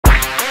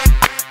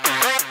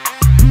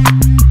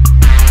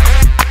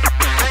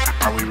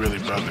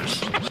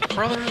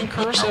Brothers in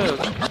Cursive.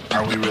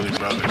 Are we really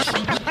brothers?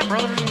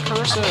 Brothers in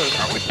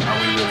Cursive. Are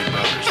we really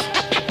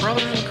brothers?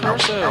 Brothers in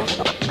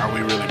Cursive. Are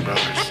we really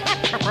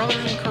brothers?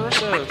 Brothers in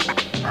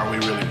Cursive. Are we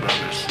really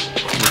brothers?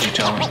 Would you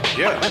tell me?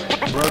 Yeah,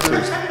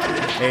 brothers.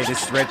 Hey,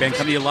 this is Redban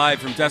coming to you live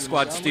from Death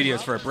Squad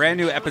Studios for a brand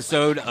new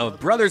episode of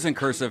Brothers in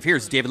Cursive.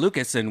 Here's David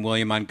Lucas and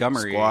William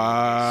Montgomery.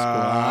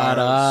 Squad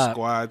up.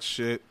 Squad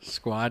shit.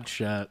 Squad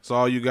shut. So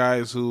all you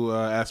guys who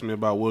asked me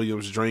about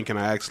William's drink, and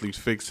I actually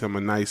fixed him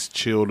a nice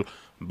chilled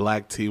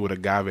black tea with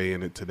agave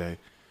in it today.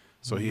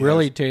 So he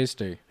Really has,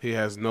 tasty. he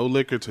has no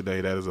liquor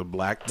today. That is a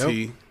black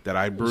tea that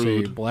I See,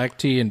 brewed. black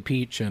tea and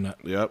peach in it.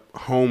 Yep,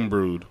 home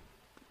brewed.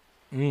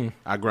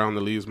 I ground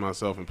the leaves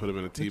myself and put them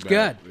in a tea It's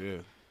bag. good. Yeah.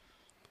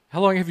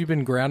 How long have you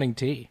been grounding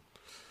tea?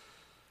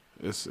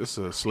 It's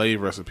a slave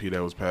recipe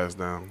that was passed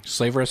down.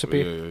 Slave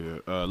recipe?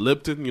 Yeah.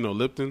 Lipton, you know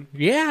Lipton?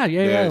 Yeah,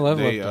 I love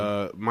they,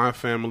 Lipton. my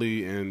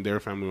family and their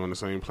family were on the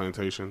same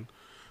plantation.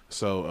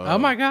 So Oh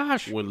my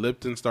gosh. when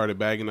Lipton started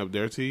bagging up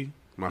their tea,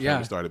 my Yeah.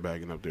 family started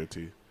bagging up their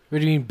tea. What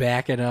do you mean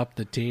backing up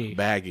the tea?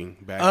 Bagging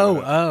Oh,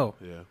 up.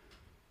 Yeah.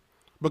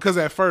 Because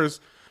at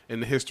first, in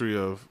the history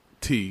of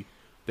tea,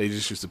 they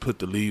just used to put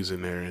the leaves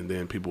in there, and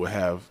then people would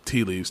have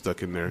tea leaves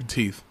stuck in their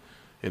teeth,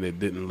 and it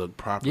didn't look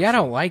proper. Yeah, I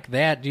don't like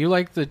that. Do you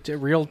like the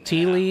real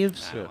tea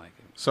leaves? I don't like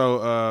it.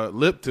 So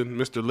Lipton,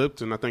 Mr.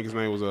 Lipton, I think his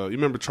name was, you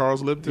remember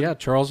Charles Lipton? Yeah,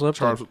 Charles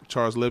Lipton.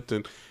 Charles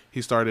Lipton,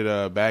 he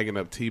started bagging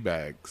up tea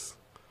bags.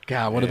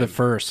 God, one of the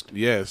first.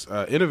 Yes,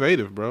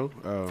 innovative, bro.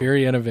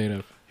 Very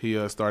innovative.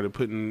 He started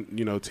putting,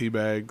 tea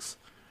bags.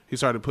 He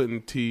started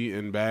putting tea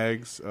in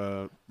bags.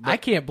 I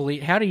can't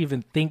believe, how do you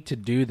even think to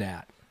do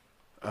that?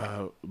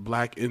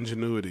 Black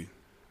ingenuity.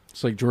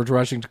 It's like George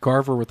Washington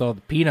Carver with all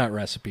the peanut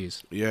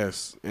recipes.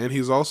 Yes, and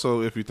he's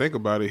also, if you think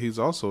about it, he's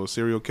also a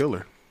serial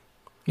killer.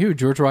 You,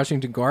 George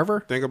Washington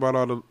Carver? Think about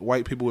all the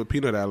white people with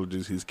peanut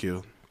allergies he's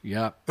killed.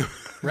 Yep.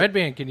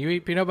 Redban, can you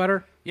eat peanut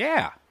butter?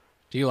 Yeah.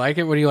 Do you like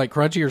it? What do you like,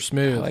 crunchy or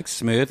smooth? I like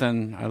smooth,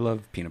 and I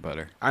love peanut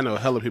butter. I know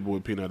hella people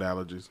with peanut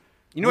allergies.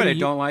 You know what I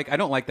don't like? I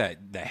don't like the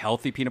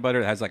healthy peanut butter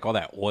that has like all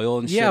that oil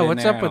and shit Yeah, in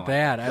what's there. up with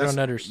that? I don't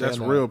understand. That's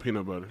that. real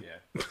peanut butter.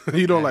 Yeah.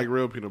 You don't like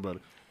real peanut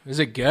butter. Is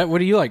it good? What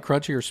do you like,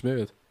 crunchy or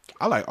smooth?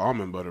 I like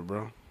almond butter,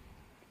 bro.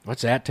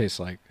 What's that taste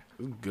like?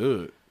 It's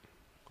good.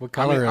 What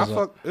color is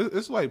it?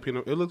 It's like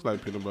peanut. It looks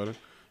like peanut butter.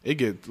 It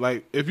get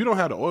like, if you don't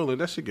have the oil in,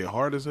 that shit get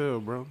hard as hell,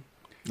 bro.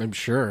 I'm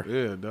sure.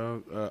 Yeah,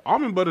 dog.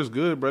 Almond butter's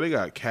good, bro. They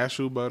got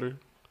cashew butter.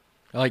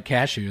 I like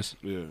cashews.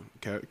 Yeah,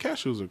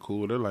 cashews are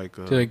cool. They're like,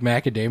 Do you like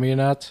macadamia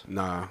nuts?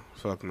 nah,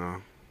 fuck nah.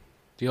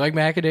 Do you like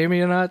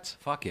macadamia nuts?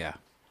 Fuck yeah.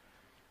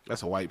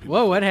 That's a white people.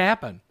 Whoa, what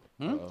happened?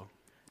 Uh-oh.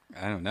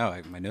 I don't know.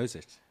 My nose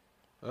is.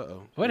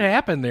 Uh-oh. What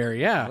happened there?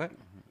 Yeah. What?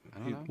 I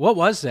don't know. What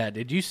was that?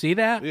 Did you see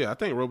that? Yeah, I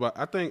think robot.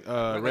 I think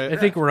Red. I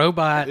think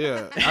robot.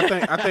 Yeah,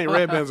 I think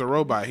Redban's a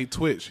robot. He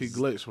twitched. He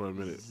glitched for a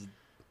minute.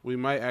 We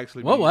might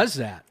actually. What was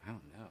that? I don't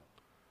know.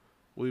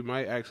 We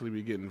might actually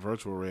be getting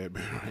virtual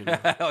Redban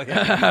right now. Oh,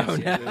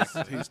 yeah.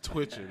 He's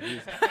twitching.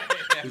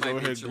 He's over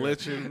here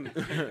glitching.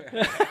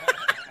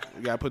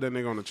 You gotta put that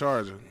nigga on the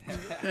charger.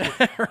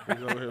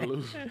 He's over here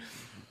loose.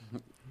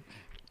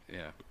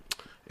 Yeah.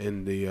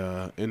 In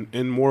the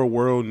in more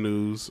world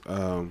news,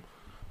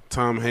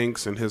 Tom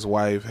Hanks and his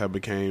wife have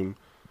become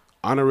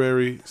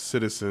honorary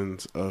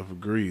citizens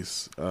of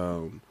Greece.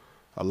 A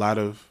lot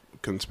of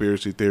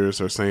conspiracy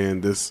theorists are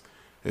saying this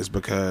is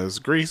because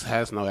Greece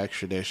has no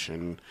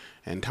extradition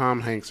and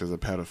Tom Hanks is a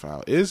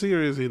pedophile. Is he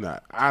or is he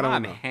not? I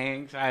don't know. Tom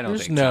Hanks? I don't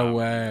There's think no Tom.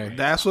 way.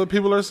 That's what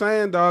people are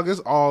saying, dog. It's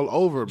all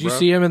over, Did bro. you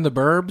see him in The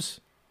Burbs?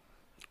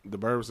 The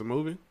Burbs, the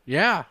movie?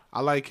 Yeah.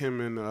 I like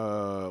him in,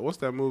 what's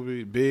that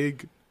movie?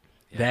 Big?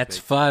 That's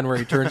fun, where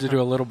he turns into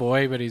a little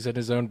boy, but he's in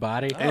his own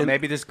body. Oh,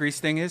 maybe this Grease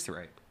thing is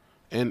right.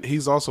 And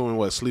he's also in,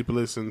 what,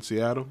 Sleepless in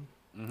Seattle?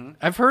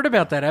 I've heard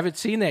about that. I haven't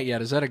seen that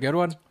yet. Is that a good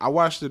one? I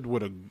watched it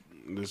with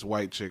this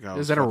white chick. I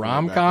was Is that a fucking with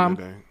rom-com?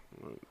 back in the day.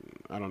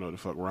 I don't know what the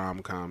fuck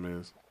rom-com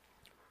is.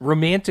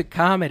 Romantic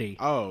comedy.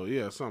 Oh,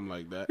 yeah, something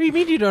like that. What do you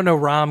mean you don't know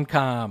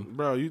rom-com?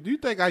 Bro, do you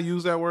think I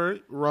use that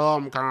word?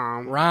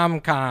 Rom-com.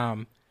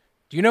 Rom-com.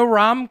 Do you know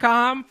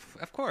rom-com?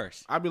 Of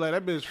course. I'd be like,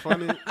 that bitch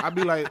funny. I'd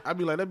be like, that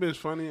bitch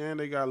funny, and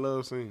they got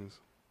love scenes.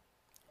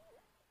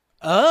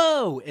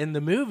 Oh, in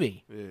the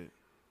movie. Yeah.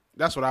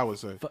 That's what I would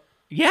say.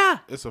 Yeah.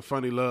 It's a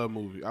funny love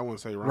movie. I wouldn't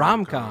say Rom-com.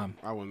 rom-com.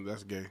 I wouldn't.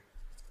 That's gay.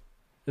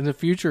 In the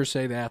future,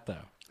 say that, though.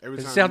 Every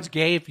It time sounds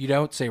gay if you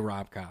don't say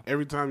rom-com.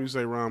 Every time you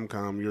say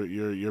rom-com,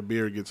 your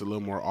beard gets a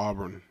little more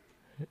auburn.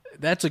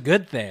 That's a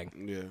good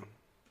thing.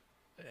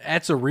 Yeah.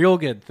 That's a real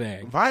good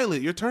thing.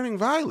 Violet, you're turning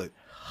violet.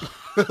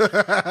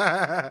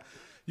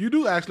 You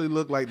do actually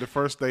look like the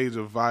first stage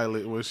of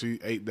Violet when she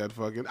ate that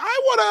fucking,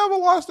 I would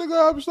have lost the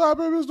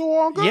gobstopper, Mr.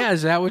 Wonka. Yeah,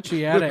 is that what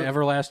she had, an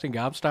everlasting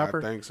I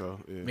gobstopper? think so.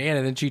 Yeah. Man,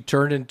 and then she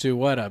turned into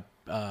what,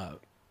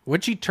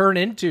 what'd she turn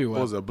into?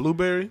 What was it, a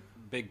blueberry?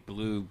 Big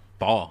blue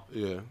ball.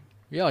 Yeah.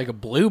 Yeah, like a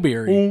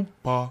blueberry.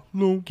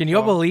 Can you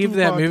all believe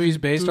that movie's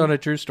based on a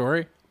true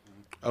story?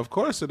 Of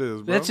course it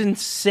is, bro. That's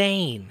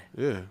insane.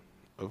 Yeah,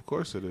 of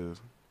course it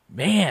is.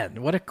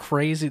 Man, what a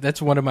crazy...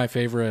 That's one of my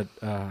favorite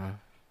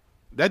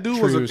That dude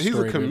true he's a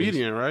story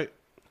comedian, right?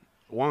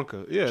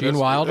 Wonka. Yeah, Gene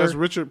Wilder? That's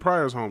Richard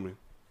Pryor's homie.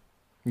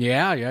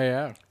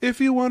 Yeah. If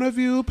you want to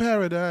view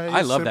paradise,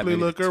 I love that simply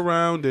movie. look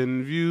around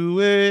and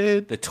view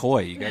it. The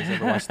Toy. You guys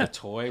ever watch The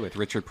Toy with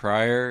Richard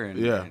Pryor? And,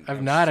 Yeah. and I've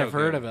that not. was so I've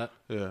heard good. of it.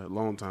 Yeah, a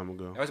long time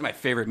ago. That was my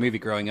favorite movie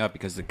growing up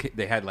because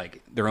they had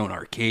like their own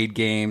arcade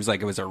games.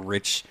 Like it was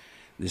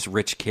this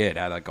rich kid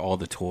had like all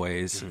the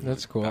toys.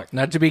 That's cool.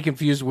 Not to be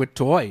confused with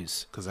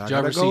Toys. Because I Did you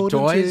ever got a see golden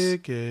Toys?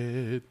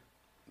 ticket.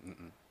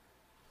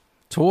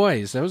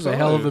 Toys. That was a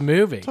hell of a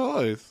movie.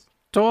 Toys.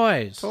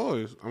 Toys.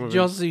 I'm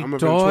y'all see I'm a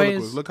Toys?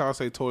 ventriloquist. Look how I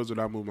say toys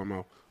without moving my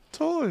mouth.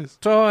 Toys.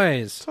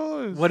 Toys.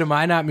 Toys. What, am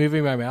I not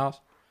moving my mouth?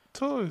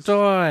 Toys.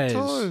 Toys.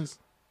 Toys.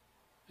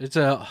 It's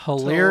a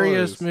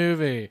hilarious Toys.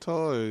 movie.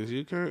 Toys.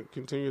 You can't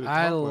continue to talk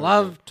I like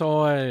love that.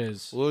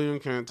 Toys. William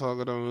can't talk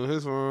it on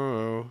his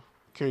phone.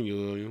 Can you,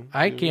 William?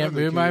 I You can't never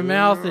move my can.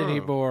 mouth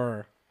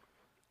anymore.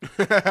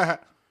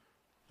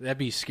 That'd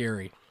be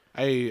scary.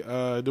 Hey,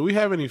 do we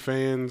have any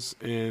fans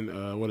in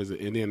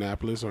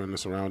Indianapolis or in the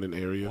surrounding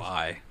areas?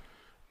 Why?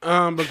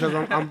 Because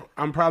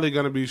I'm probably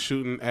gonna be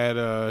shooting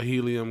at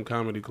Helium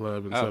Comedy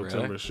Club in Oh,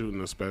 September, really?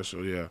 shooting a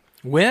special. Yeah,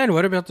 When?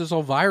 What about this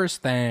whole virus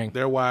thing?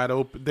 they're wide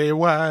open. They're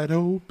wide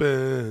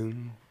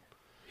open.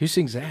 Who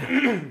sings that?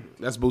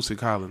 That's Bootsy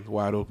Collins,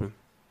 wide open.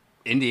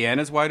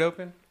 Indiana's wide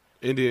open?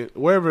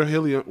 Wherever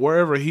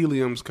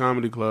Helium's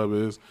Comedy Club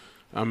is,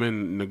 I'm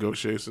in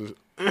negotiations.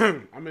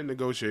 I'm in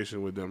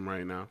negotiation with them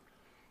right now.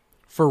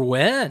 For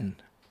when?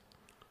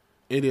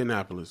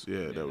 Indianapolis,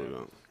 yeah, there we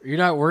go. You're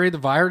not worried the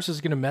virus is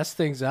going to mess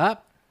things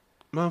up?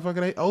 Motherfucker,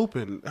 they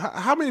open.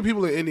 How many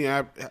people in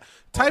Indianapolis?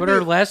 But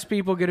are less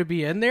people going to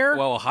be in there?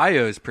 Well,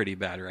 Ohio is pretty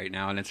bad right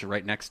now, and it's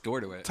right next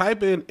door to it.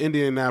 Type in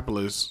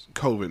Indianapolis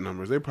COVID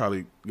numbers. They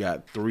probably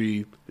got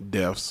 3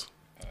 deaths.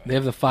 They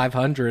have the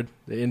 500,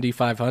 the Indy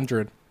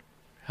 500.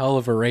 Hell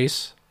of a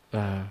race.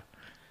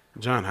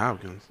 John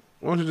Hopkins.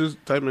 Why don't you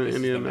just type in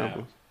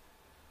Indianapolis?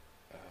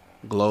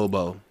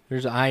 Globo.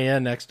 There's an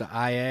IN next to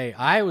IA.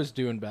 Iowa's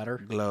doing better.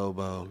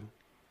 Globo.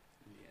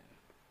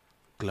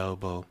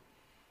 Globo.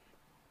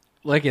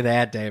 Look at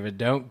that, David.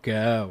 Don't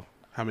go.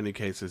 How many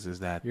cases is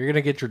that? You're going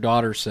to get your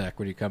daughter sick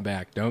when you come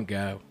back. Don't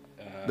go.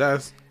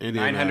 That's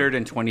Indianapolis.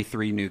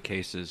 923 new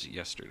cases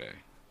yesterday.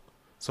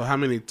 So how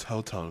many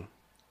total?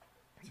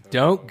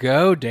 Don't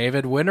go,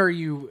 David. When are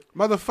you...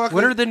 Motherfucker.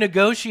 What are the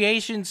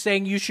negotiations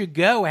saying you should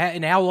go,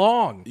 and how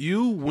long?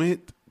 You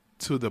went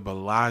to the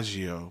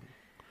Bellagio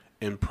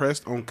and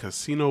pressed on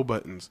casino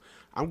buttons.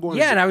 I'm going.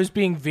 Yeah, and I was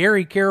being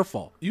very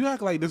careful. You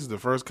act like this is the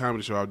first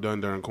comedy show I've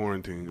done during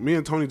quarantine. Me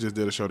and Tony just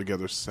did a show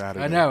together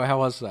Saturday. I know. How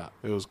was that?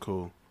 It was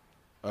cool.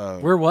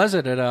 Where was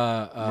it? At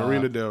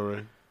Marina Del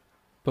Rey.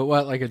 But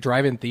what, like a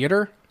drive-in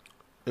theater?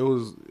 It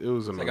was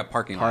in like a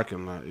parking lot.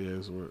 Parking lot, yeah.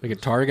 Like a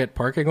Target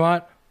parking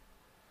lot?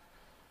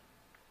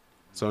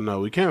 So no,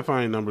 we can't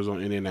find numbers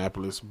on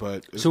Indianapolis,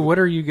 but So what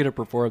are you going to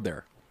perform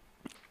there?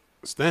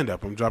 stand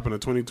up. I'm dropping a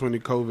 2020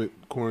 COVID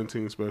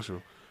quarantine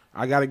special.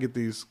 I got to get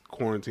these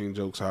quarantine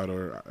jokes out,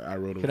 or I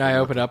wrote them. Can I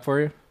open up for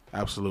you?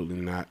 Absolutely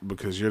not,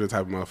 because you're the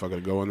type of motherfucker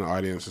to go in the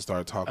audience and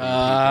start talking to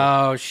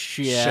Oh, people,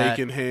 shit.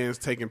 shaking hands,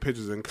 taking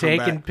pictures, and come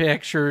Taking back,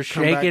 pictures,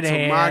 come shaking back to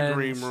hands. my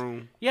green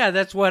room. Yeah,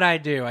 that's what I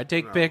do. I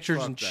take pictures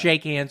fuck and that.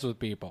 shake hands with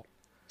people.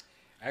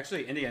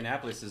 Actually,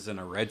 Indianapolis is in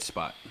a red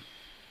spot.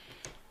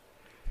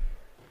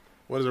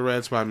 What does a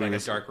red spot mean?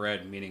 Like a dark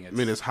red, meaning it's, I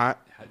mean, it's hot.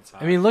 it's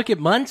hot. I mean, look at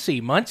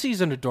Muncie. Muncie's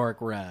in a dark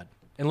red.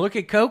 And look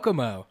at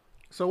Kokomo.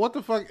 So what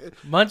the fuck?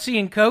 Muncie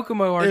and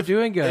Kokomo aren't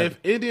doing good. If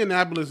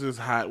Indianapolis is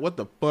hot, what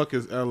the fuck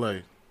is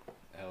L.A.?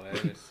 LA,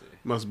 let's see.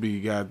 Must be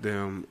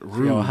goddamn Rouge.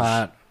 Real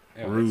hot.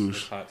 Yeah, Rouge.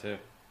 It's hot too.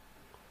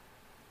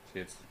 See,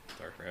 it's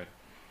dark red.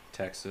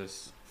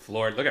 Texas,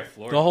 Florida. Look at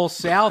Florida. The whole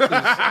South is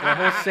a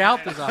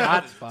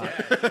hot spot.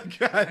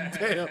 God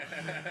damn.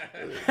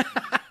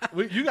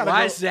 You gotta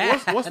Why go. is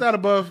that? What's that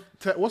above?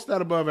 What's that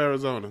above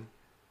Arizona?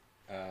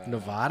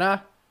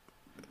 Nevada?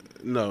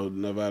 No,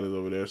 Nevada's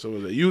over there. So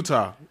is it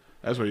Utah?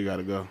 That's where you got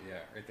to go. Yeah,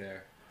 right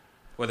there.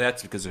 Well,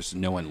 that's because there's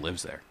no one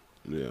lives there.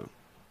 Yeah.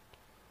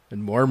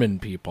 And Mormon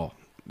people.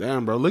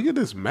 Damn, bro. Look at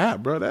this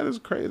map, bro. That is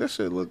crazy. That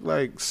shit look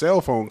like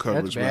cell phone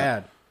coverage That's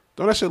map. bad.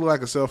 Don't that shit look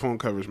like a cell phone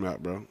coverage map,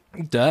 bro?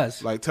 It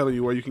does. Like telling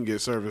you where you can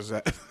get service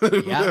at.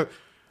 Yeah.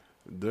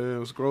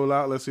 Damn, scroll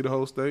out. Let's see the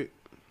whole state.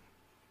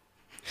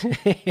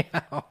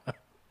 No,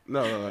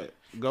 like,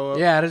 go up.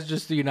 Yeah, it is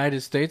just the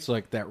United States,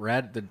 like that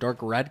red, the dark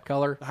red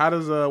color. How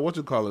does what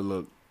you call it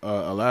look?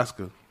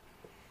 Alaska.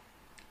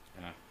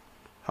 Yeah.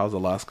 How's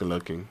Alaska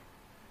looking?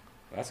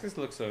 Alaska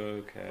looks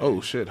okay. Oh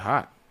shit,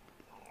 hot.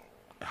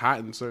 Hot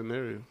in certain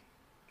areas.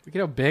 Look at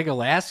how big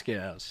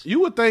Alaska is. You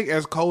would think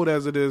as cold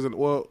as it is, and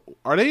well,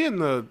 are they in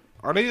the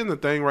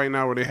thing right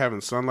now where they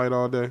having sunlight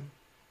all day?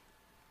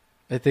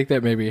 I think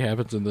that maybe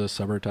happens in the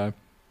summertime.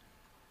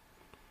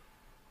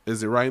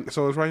 Is it right?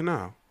 So it's right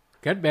now.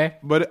 Could be.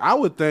 But I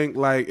would think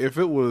like if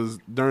it was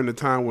during the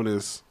time when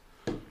it's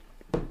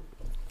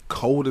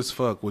cold as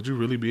fuck, would you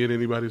really be in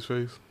anybody's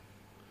face?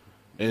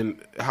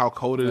 And how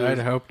cold it I'd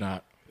is? hope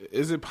not.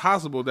 Is it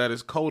possible that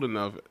it's cold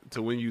enough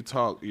to when you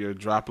talk, your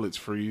droplets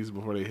freeze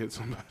before they hit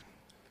somebody?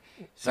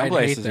 Some I'd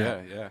places, hate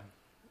that. yeah.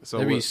 So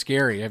That'd be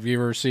scary. Have you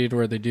ever seen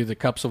where they do the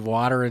cups of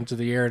water into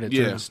the air and it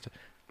turns?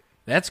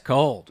 That's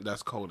cold.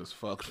 that's cold as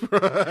fuck, bro.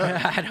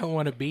 I don't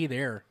want to be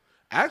there.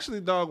 Actually,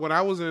 dog, when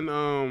I was in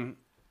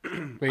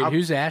Wait,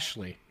 who's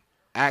Ashley?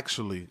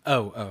 actually,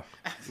 Oh.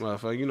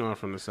 motherfucker, you know I'm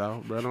from the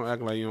South, bro. Don't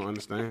act like you don't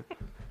understand.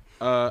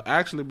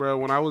 Actually, bro,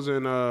 when I was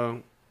in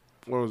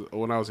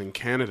when I was in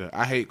Canada,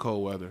 I hate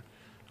cold weather.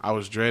 I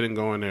was dreading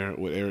going there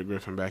with Eric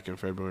Griffin back in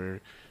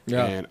February.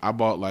 Yeah. And I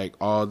bought like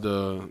all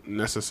the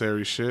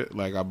necessary shit.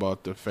 Like I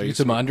bought the face. Get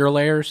some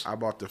underlayers. I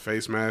bought the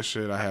face mask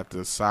shit. I had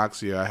the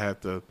socks. Yeah, I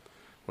had the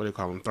what do you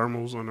call them,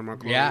 thermals under my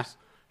clothes. Yeah.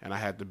 And I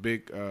had the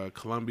big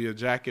Columbia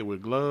jacket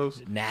with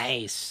gloves.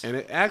 Nice. And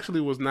it actually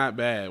was not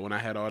bad when I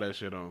had all that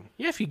shit on.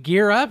 Yeah, if you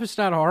gear up, it's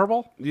not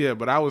horrible. Yeah,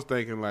 but I was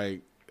thinking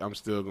like I'm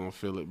still gonna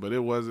feel it, but it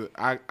wasn't.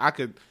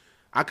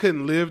 I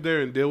couldn't live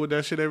there and deal with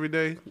that shit every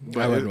day.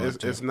 But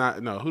it's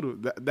not. No,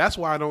 that's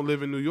why I don't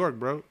live in New York,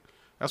 bro.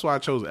 That's why I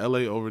chose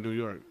L.A. over New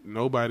York.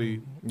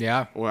 Nobody.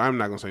 Yeah. Well, I'm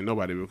not gonna say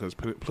nobody because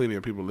plenty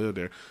of people live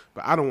there.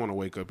 But I don't want to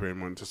wake up every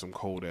morning to some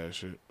cold ass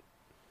shit.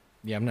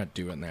 Yeah, I'm not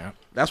doing that.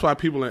 That's why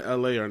people in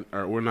L.A.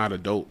 we're not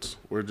adults.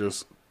 We're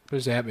just What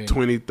does that mean?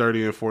 20,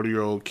 30, and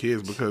 40-year-old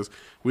kids because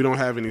we don't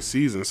have any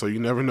seasons. So you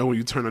never know when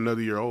you turn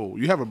another year old.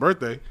 You have a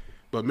birthday,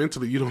 but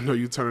mentally you don't know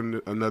you turn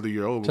another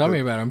year old. Tell me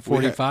about it. I'm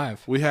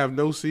 45. We have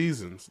no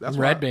seasons. That's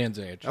Redban's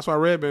age. That's why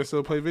Redban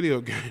still play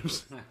video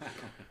games.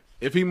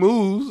 If he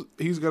moves,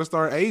 he's gonna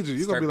start aging.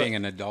 You're Start gonna be being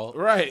like, an adult.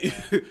 right.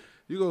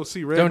 You gonna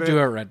see Redban. Don't do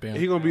it, Redban.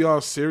 He gonna be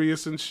all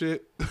serious and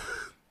shit.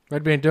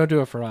 Redban, don't do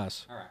it for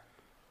us. All right.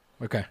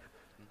 Okay.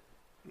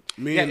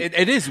 Yeah,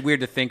 it is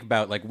weird to think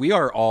about. Like, we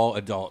are all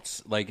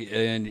adults. Like,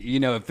 and you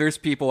know, if there's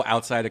people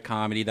outside of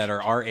comedy that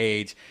are our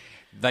age,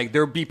 like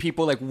there'll be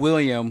people like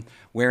William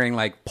wearing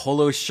like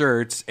polo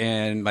shirts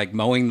and like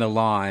mowing the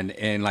lawn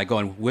and like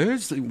going,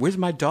 "Where's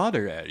my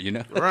daughter at?" You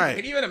know, Right.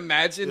 Can you even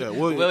imagine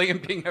William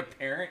being a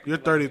parent? You're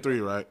 33,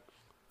 right?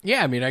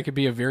 Yeah, I mean, I could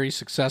be a very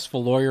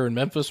successful lawyer in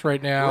Memphis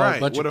right now. Right. A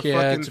bunch With of a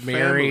fucking kids,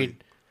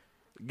 married.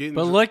 Getting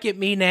But look at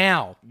me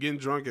now. getting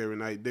drunk every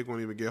night. Dick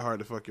won't even get hard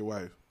to fuck your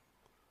wife.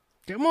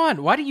 Come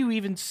on. Why do you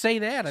even say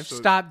that? I've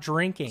stopped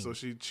drinking. So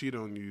she cheat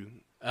on you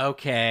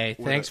Okay.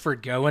 Thanks for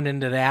going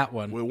into that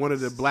one. with one of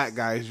the black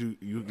guys you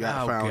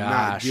got Oh, found not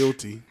gosh.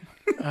 guilty.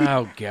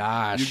 Oh,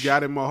 gosh. You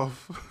got him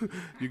off.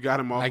 You got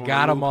him off. I on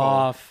got a him loophole.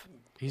 off.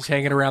 He's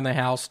hanging around the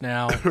house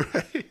now.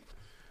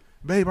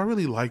 Babe, I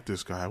really like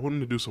this guy. I want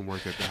him to do some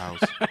work at the house.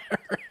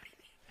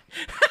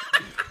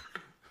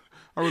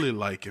 I really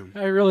like him.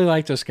 I really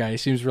like this guy. He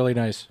seems really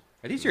nice.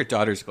 Are these your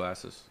daughter's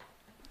glasses?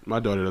 My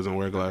daughter doesn't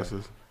wear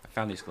glasses. I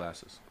found these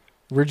glasses.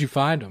 Where'd you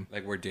find him?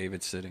 Like where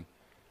David's sitting.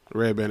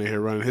 Redban in here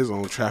running his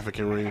own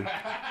trafficking ring.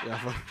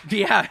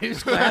 Yeah,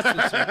 his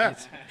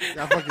glasses.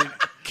 Got fucking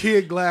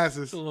kid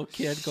glasses. Little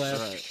kid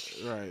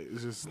glasses. Right.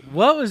 It's just.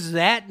 What was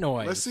that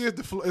noise? Let's see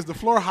if is the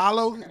floor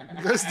hollow.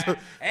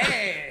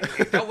 Hey,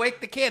 don't wake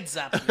the kids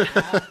up.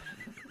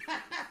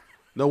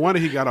 No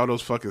wonder he got all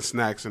those fucking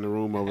snacks in the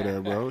room over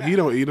there, bro. He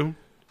don't eat them.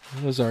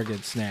 Those are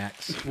good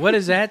snacks. What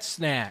is that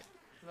snack?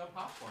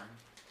 Popcorn.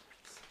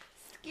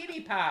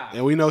 Skinny pop.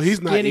 And we know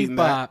he's not Skinny eating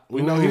pop. that.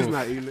 We know he's Oof.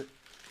 not eating it.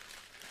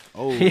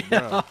 Oh,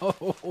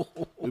 bro.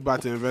 We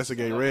about to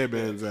investigate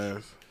Redban's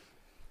ass.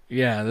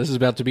 Yeah, this is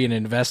about to be an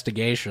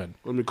investigation.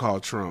 Let me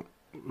call Trump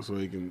so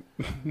he can.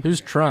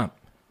 Who's Trump?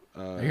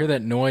 I hear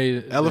that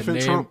noise. Elephant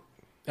name. Trump?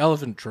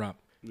 Elephant Trump.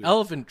 Yeah.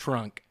 Elephant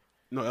Trunk.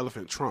 No,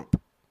 Elephant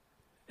Trump.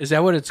 Is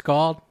that what it's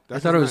called?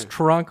 That's I thought it his was name.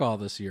 Trunk all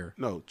this year.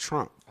 No,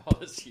 Trump. All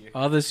this year.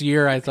 All this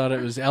year, I thought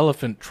it was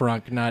Elephant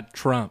Trunk, not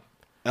Trump.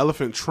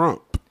 Elephant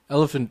Trump.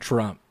 Elephant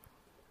Trump.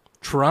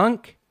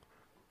 Trunk?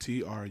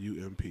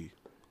 Trump.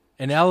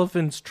 An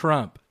elephant's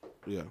trump.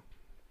 Yeah.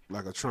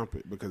 Like a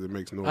trumpet because it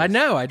makes noise. I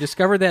know. I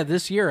discovered that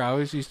this year. I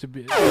always used to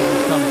be.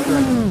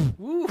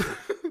 Woo.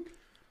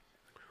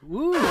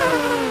 Woo.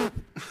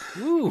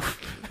 Woo.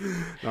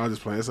 No, I'm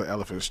just playing. It's an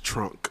elephant's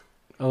trunk.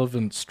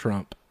 Elephant's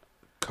trump.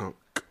 Conk.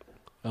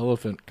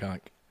 Elephant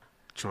conk.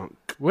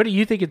 Trunk. What do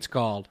you think it's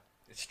called?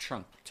 It's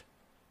trunked.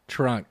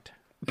 Trunked.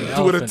 An With a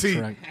elephant T.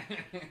 trunk.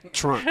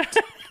 Trunked.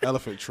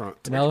 Elephant trunk.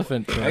 An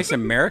elephant trunk. Nice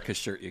America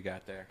shirt you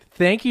got there.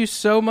 Thank you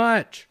so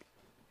much.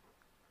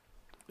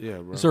 Yeah,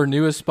 bro. It's our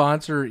newest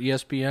sponsor,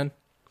 ESPN.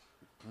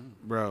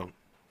 Bro,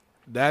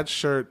 that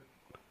shirt,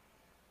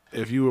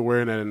 if you were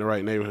wearing that in the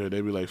right neighborhood,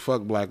 they'd be like,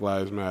 fuck Black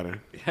Lives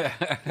Matter.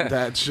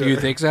 That shirt. Do you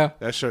think so?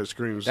 That shirt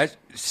screams. That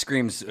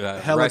screams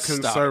Hella rest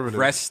conservative. stop.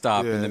 Rest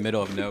stop Yeah. in the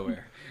middle of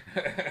nowhere.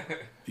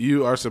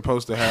 You are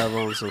supposed to have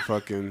on some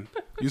fucking.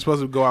 You're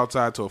supposed to go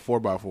outside to a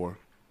 4x4.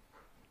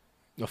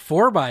 A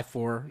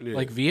 4x4? Yeah.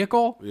 Like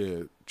vehicle?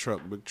 Yeah,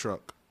 truck, big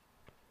truck.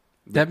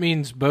 That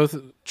means both,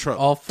 Truck.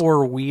 all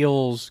four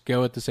wheels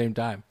go at the same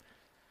time.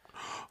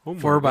 Oh my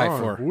 4x4.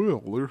 God, Will,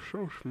 they're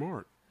so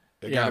smart.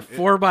 Yeah,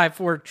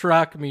 4x4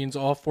 truck means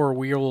all four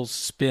wheels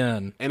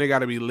spin. And it got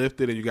to be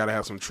lifted, and you got to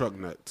have some truck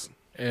nuts.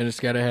 And it's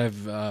got to have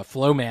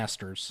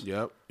Flowmasters.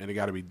 Yep, and it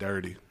got to be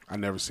dirty. I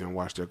never see them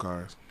wash their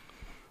cars.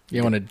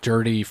 You want a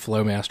dirty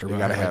Flowmaster You behind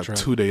got to that have truck.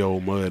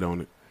 2-day-old mud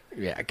on it.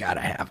 Yeah, I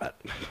gotta have it.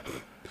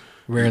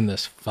 Wearing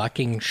this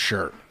fucking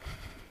shirt.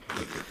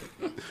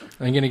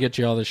 I'm gonna get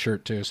you all this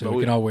shirt too, so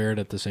we can all wear it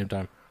at the same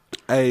time.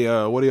 Hey,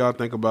 what do y'all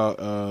think about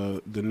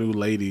the new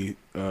lady,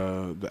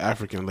 the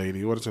African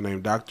lady? What is her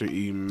name? Dr.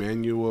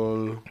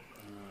 Emmanuel.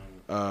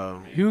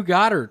 Who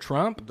got her?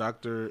 Trump?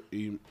 Dr.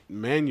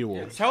 Emmanuel.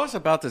 Yeah, tell us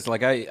about this.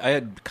 Like I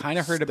had kind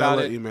of heard about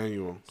it.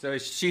 Emmanuel. So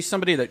she's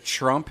somebody that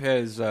Trump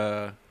has.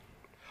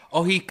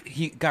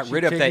 He got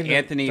rid of that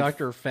Anthony.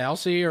 Dr.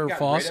 Fauci or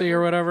Fauci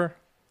or whatever.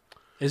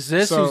 Is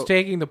this who's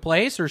taking the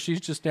place, or she's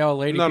just now a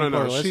lady?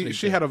 No.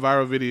 She had a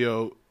viral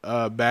video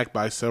backed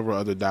by several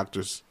other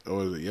doctors. Or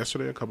was it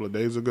yesterday? A couple of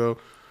days ago,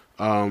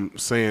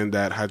 saying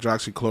that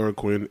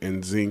hydroxychloroquine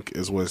and zinc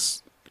is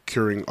what's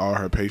curing all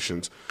her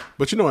patients.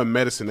 But in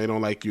medicine, they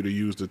don't like you to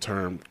use the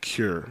term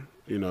cure.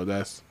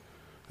 That's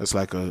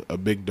like a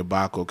big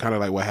debacle, kind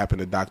of like what happened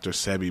to Dr.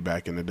 Sebi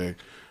back in the day.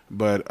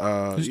 But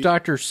who's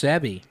Dr.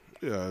 Sebi?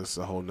 Yeah, it's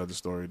a whole nother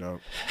story,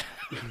 though.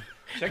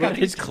 Check out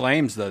his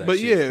claims, though.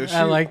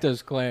 I like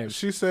those claims.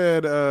 She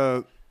said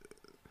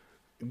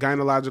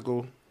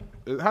gynecological.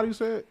 How do you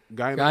say it?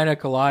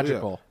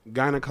 Gynecological. Yeah.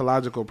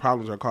 Gynecological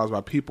problems are caused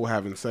by people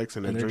having sex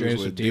in their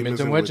dreams with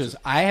demons and witches.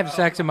 I have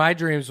sex in my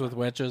dreams with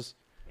witches.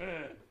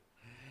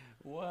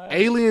 What?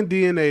 Alien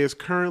DNA is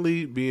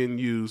currently being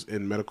used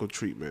in medical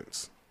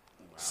treatments.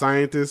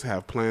 Scientists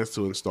have plans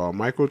to install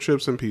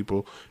microchips in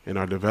people and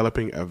are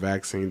developing a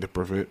vaccine to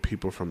prevent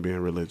people from being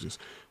religious.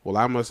 Well,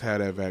 I must have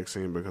that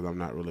vaccine because I'm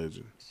not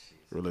religious.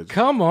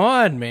 Come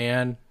on,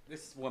 man.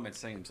 This woman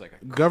seems like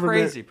a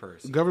crazy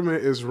person.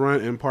 Government is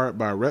run in part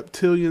by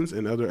reptilians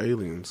and other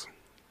aliens.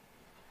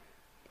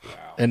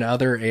 Wow. And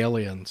other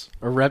aliens.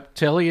 Are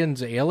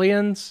reptilians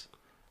aliens?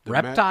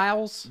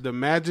 Reptiles? The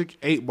Magic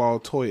 8-Ball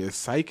toy is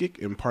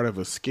psychic and part of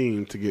a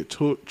scheme to get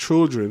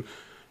children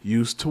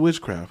used to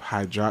witchcraft.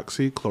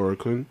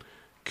 Hydroxychloroquine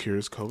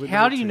cures COVID-19.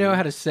 How do you know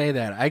how to say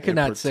that? I could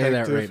not say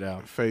that right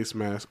now. Face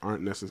masks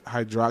aren't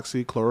necessary.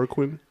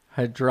 Hydroxychloroquine?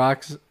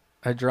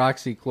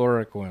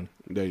 Hydroxychloroquine.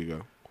 There you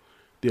go.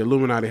 The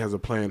Illuminati has a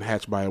plan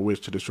hatched by a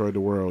witch to destroy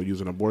the world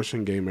using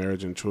abortion, gay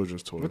marriage, and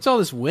children's toys. What's all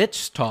this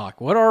witch talk?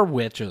 What are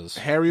witches?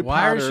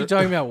 Why is she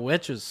talking about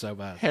witches so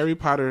much? Harry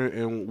Potter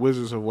and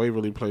Wizards of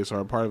Waverly Place are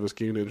a part of a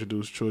scheme to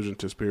introduce children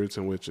to spirits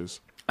and witches.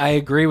 I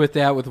agree with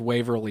that with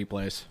Waverly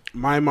Place.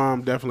 My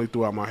mom definitely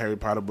threw out my Harry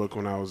Potter book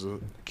when I was a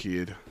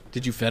kid.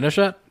 Did you finish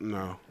it?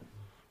 No.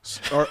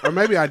 Or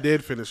maybe I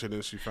did finish it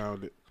and she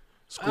found it.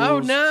 Oh,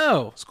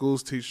 no.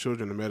 Schools teach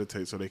children to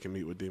meditate so they can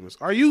meet with demons.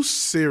 Are you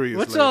serious?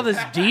 What's all this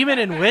demon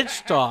and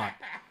witch talk?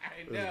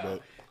 I know.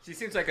 She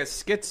seems like a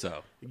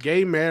schizo.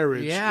 Gay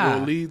marriage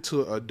will lead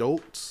to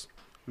adults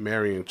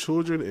marrying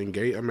children, and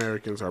gay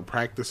Americans are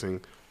practicing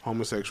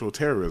homosexual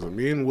terrorism.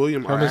 Me and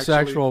William are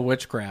homosexual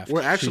witchcraft.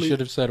 We're actually, she should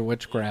have said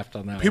witchcraft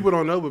on that. People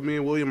don't know, but me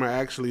and William are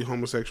actually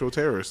homosexual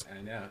terrorists.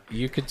 I know.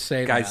 You could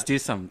say Guys, that. do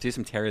some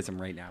terrorism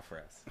right now for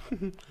us.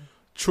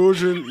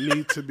 Children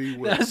need to be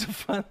with. That's a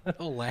fun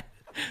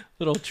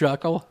little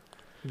chuckle.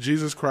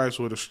 Jesus Christ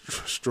will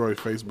destroy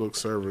Facebook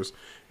servers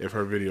if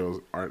her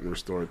videos aren't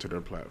restored to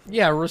their platform.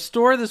 Yeah,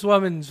 restore this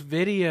woman's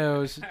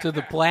videos to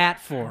the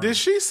platform. Did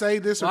she say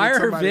this? Why are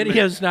her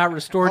videos not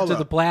restored to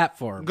the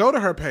platform? Go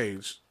to her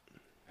page.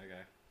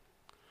 Okay.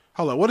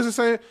 Hold on. What does it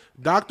say?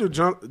 Donald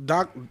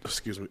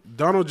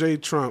J.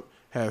 Trump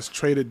has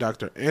traded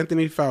Dr.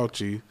 Anthony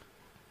Fauci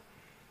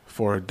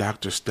for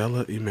Dr.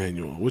 Stella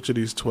Emanuel. Which of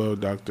these 12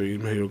 Dr.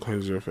 Emanuel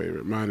claims is your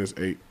favorite? Mine is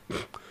 8.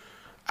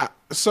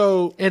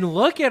 And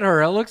look at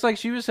her. It looks like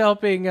she was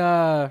helping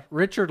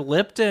Richard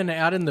Lipton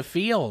out in the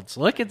fields.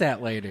 Look at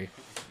that lady.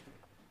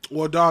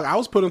 Well, dog, I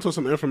was put into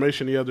some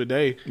information the other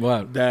day.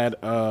 What?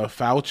 That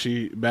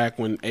Fauci, back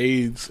when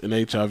AIDS and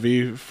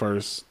HIV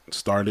first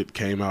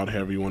came out,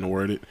 however you want to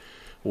word it,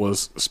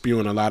 was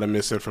spewing a lot of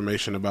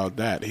misinformation about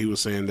that. He was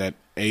saying that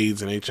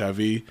AIDS and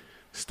HIV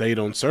stayed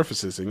on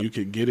surfaces, and you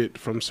could get it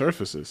from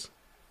surfaces.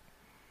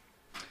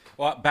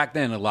 Well, back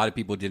then, a lot of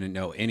people didn't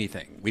know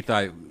anything. We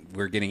thought we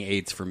were getting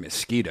AIDS from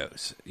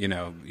mosquitoes,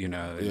 Yeah.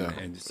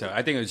 and so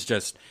I think it was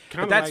just.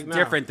 Kinda but that's like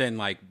different than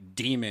like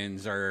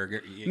demons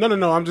or.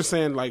 No. I'm just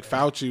saying, like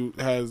Fauci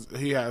has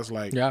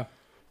Yeah.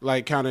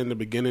 Like kind of in the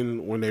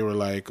beginning when they were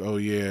like, oh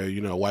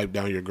yeah, wipe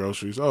down your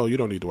groceries. Oh, you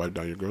don't need to wipe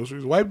down your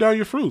groceries. Wipe down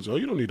your fruits. Oh,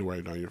 you don't need to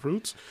wipe down your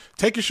fruits.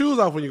 Take your shoes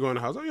off when you go in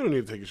the house. Oh, you don't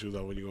need to take your shoes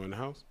off when you go in the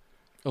house.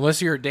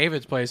 Unless you're at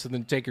David's place, and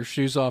then take your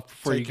shoes off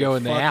before you go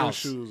in the house.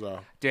 Shoes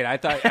off. Dude, I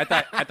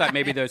thought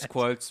maybe those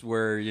quotes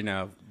were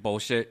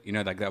bullshit.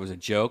 Like that was a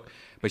joke.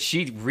 But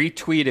she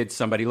retweeted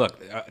somebody.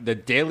 Look, the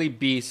Daily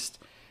Beast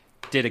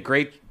did a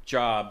great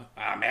job.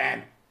 Oh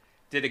man,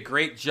 did a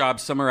great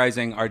job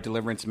summarizing our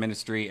deliverance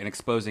ministry and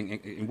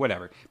exposing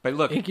whatever. But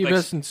look,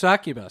 incubus and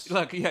succubus.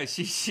 Look, yeah,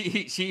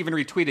 she even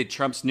retweeted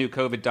Trump's new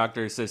COVID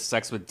doctor says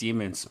sex with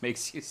demons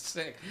makes you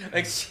sick.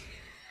 Like.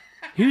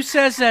 Who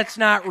says that's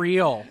not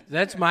real?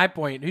 That's my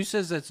point. Who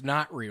says that's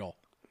not real?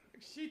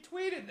 She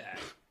tweeted that.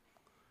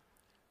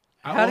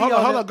 Hold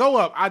on, go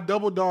up. I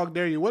double dog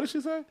dare you. What did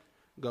she say?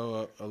 Go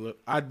up a little.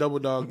 I double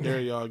dog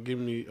dare y'all. Give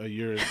me a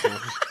year or so.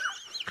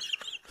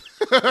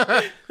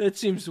 That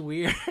seems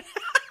weird.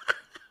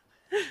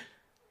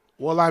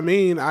 Well, I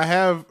mean, I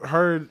have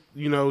heard,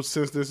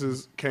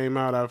 since came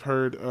out, I've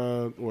heard,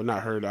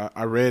 not heard,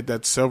 I read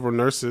that several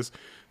nurses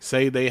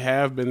say they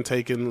have been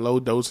taking low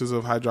doses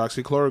of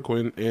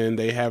hydroxychloroquine and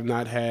they have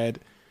not had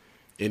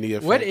any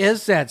effects. What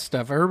is that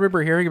stuff? I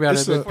remember hearing about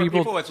it. For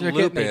people with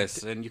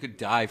lupus, and you could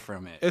die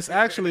from it. It's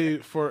actually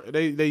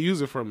they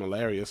use it for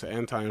malaria. It's an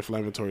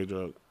anti-inflammatory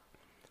drug.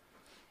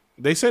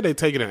 They say they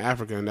take it in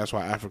Africa, and that's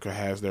why Africa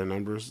has their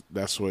numbers.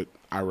 That's what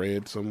I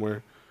read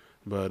somewhere.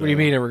 But what do you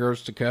mean in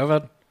regards to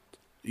COVID?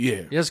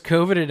 Yeah. Is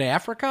COVID in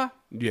Africa?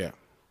 Yeah.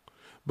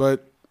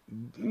 But,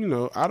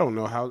 I don't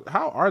know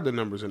how are the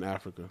numbers in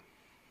Africa?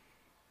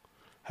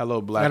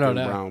 Hello, black and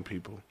brown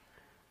people.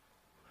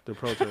 The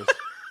protests.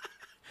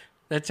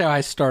 That's how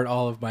I start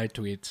all of my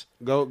tweets.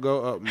 Go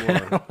up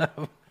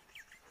more.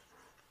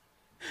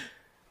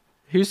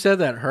 Who said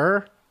that?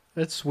 Her?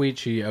 That's sweet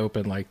she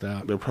opened like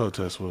that. The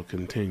protests will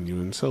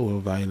continue, and so will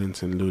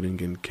violence and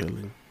looting and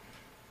killing.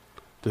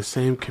 The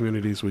same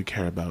communities we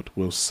care about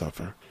will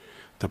suffer.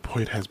 The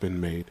point has been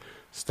made.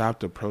 Stop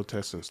the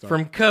protests and start.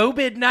 From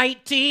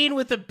COVID-19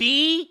 with a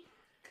B?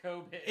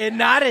 COVID. And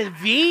not a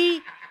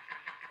V?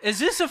 Is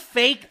this a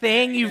fake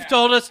thing you've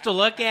told us to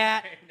look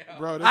at?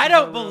 Bro, I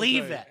don't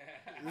believe it.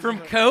 From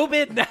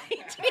COVID-19?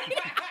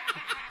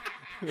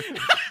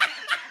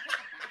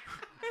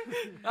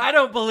 I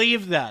don't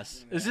believe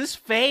this. Is this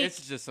fake?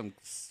 It's just some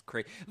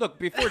crazy. Look,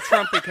 before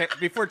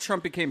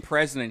Trump became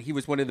president, he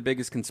was one of the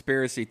biggest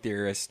conspiracy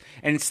theorists,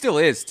 and it still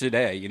is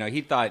today.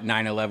 He thought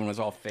 9/11 was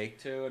all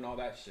fake too, and all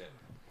that shit.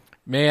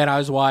 Man, I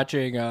was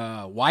watching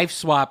Wife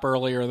Swap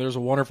earlier. There's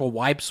a wonderful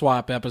Wife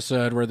Swap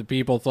episode where the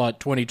people thought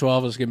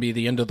 2012 was going to be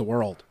the end of the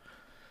world,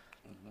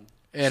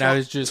 and I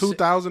was just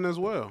 2000 as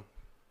well.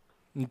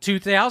 In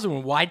 2000,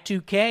 when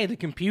Y2K, the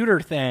computer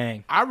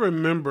thing. I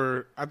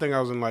remember, I think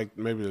I was in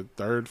maybe the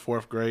 3rd,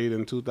 4th grade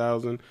in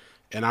 2000,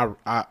 and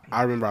I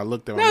remember I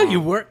looked at my mom. You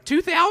were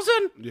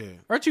 2000? Yeah.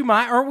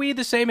 Aren't we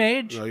the same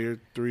age? No, you're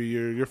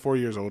 4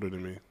 years older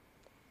than me.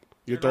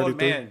 You're an old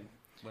 33. man.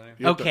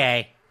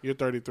 Okay. You're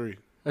 33. I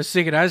was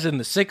thinking I was in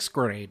the 6th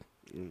grade.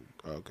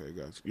 Okay,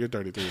 guys. You're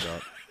 33,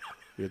 dog.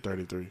 You're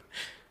 33. I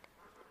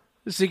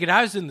was thinking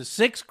I was in the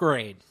 6th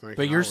grade, Thank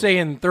but you. you're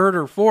saying 3rd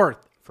or 4th.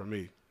 For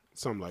me.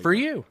 Something like For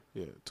that. you.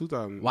 Yeah,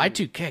 2000.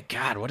 Y2K,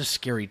 God, what a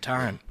scary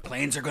time.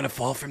 Planes are gonna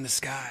fall from the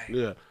sky.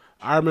 Yeah.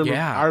 I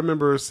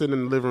remember sitting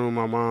in the living room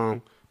with my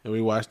mom, and we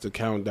watched the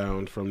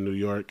countdown from New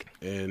York.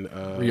 And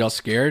were y'all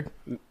scared?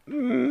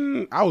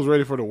 I was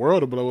ready for the world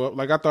to blow up.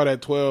 I thought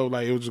at 12,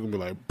 it was just going to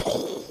be like...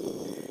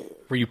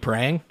 Were you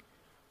praying?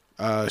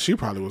 She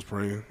probably was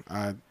praying.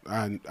 I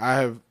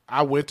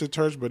went to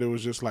church, but it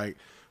was just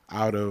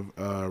out of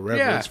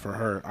reverence for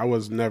her. I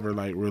was never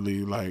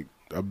really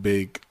a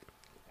big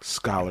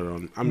scholar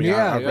on. I mean,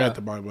 I read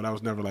the Bible, but I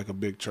was never a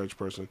big church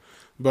person.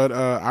 But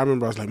I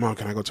remember I was like, "Mom,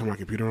 can I go turn my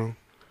computer on?"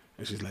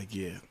 And she's like,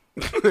 "Yeah."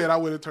 And I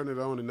went and turned it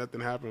on, and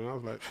nothing happened. And I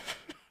was like,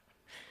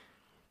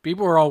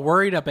 people were all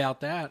worried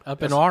about that,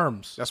 up in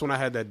arms. That's when I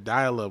had that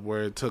dial-up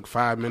where it took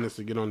 5 minutes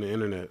to get on the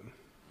internet.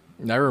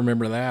 I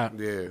remember that.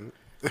 Yeah.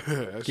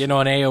 Getting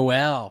on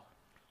AOL.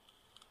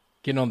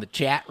 Getting on the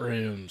chat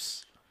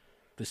rooms.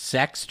 The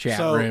sex chat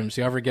rooms.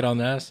 You ever get on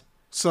this?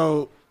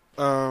 So,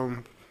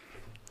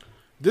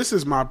 this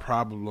is my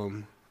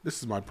problem. This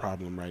is my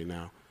problem right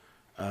now.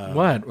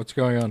 What? What's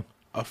going on?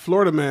 A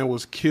Florida man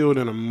was killed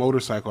in a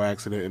motorcycle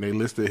accident, and they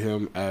listed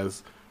him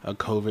as a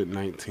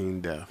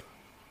COVID-19 death.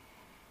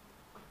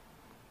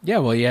 Yeah,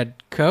 well, he had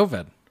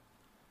COVID.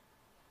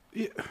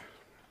 Yeah.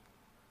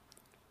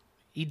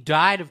 He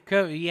died of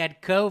COVID. He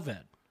had COVID.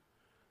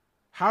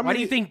 Why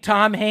do you think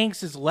Tom Hanks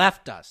has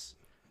left us?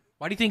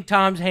 Why do you think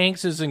Tom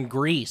Hanks is in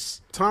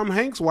Greece? Tom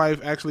Hanks' wife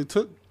actually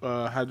took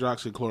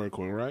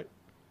hydroxychloroquine, right?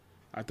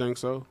 I think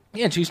so.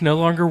 Yeah, and she's no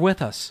longer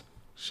with us.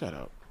 Shut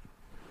up.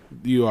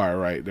 You are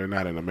right. They're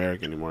not in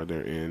America anymore.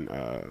 They're in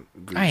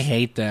Greece. I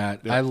hate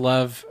that. I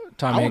love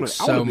Tom Hanks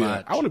so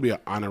much. I want to be an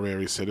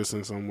honorary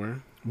citizen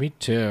somewhere. Me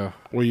too.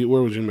 Where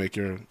would you make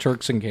your...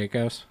 Turks and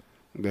Caicos?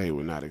 They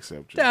would not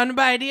accept you. Down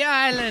by the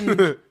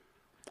island.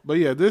 But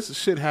yeah, this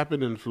shit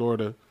happened in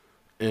Florida.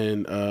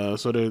 And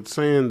so they're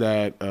saying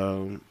that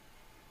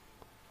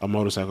a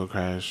motorcycle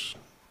crash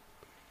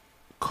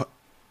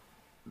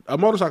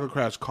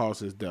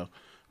caused his death.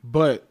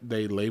 But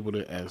they labeled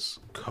it as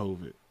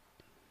COVID.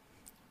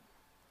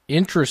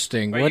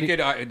 Interesting. But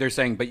they're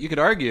saying, but you could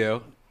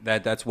argue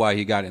that that's why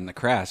he got in the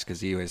crash, because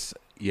he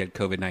had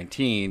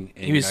COVID-19.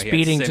 And, he was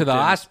speeding to the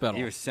hospital.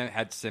 He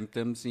had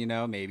symptoms,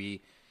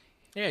 maybe.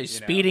 Yeah, he's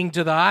speeding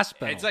to the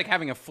hospital. It's like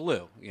having a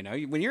flu.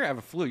 When you have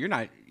a flu,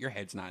 your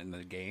head's not in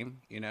the game.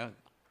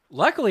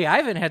 Luckily, I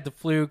haven't had the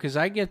flu because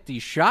I get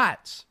these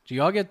shots. Do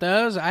y'all get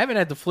those? I haven't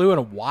had the flu in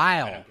a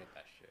while. I don't get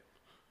that shit,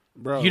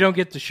 bro. You don't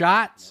get the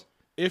shots?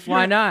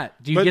 Why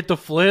not? Do you get the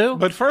flu?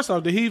 But first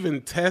off, did he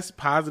even test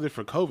positive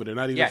for COVID? They're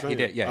not even saying he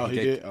did. Yeah, he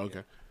did.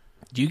 Okay.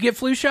 Do you get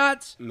flu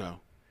shots? No.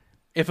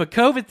 If a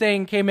COVID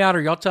thing came out,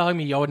 are y'all telling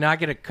me y'all would not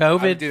get a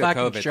COVID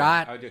fucking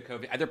shot? I would do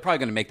COVID. They're probably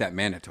going to make that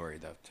mandatory,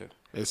 though, too.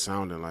 It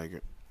sounded like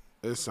it.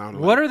 It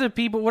sounded. What are the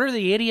people? What are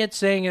the idiots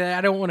saying that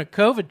I don't want a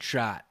COVID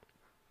shot?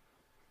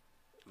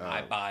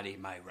 My body,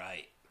 my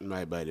right.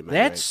 My body, my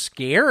That's right.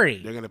 scary.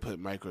 They're gonna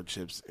put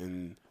microchips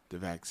in the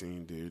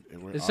vaccine, dude.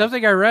 And It's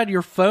something I read.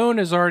 Your phone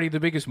is already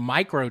the biggest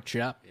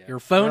microchip. Yeah. Your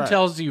phone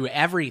tells you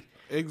everything.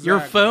 Exactly. Your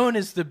phone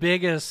is the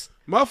biggest.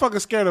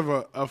 Motherfuckers scared of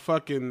a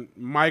fucking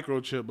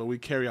microchip, but we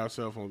carry our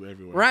cell phones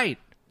everywhere. Right.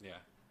 Yeah.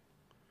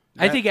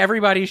 I think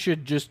everybody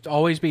should just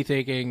always be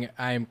thinking,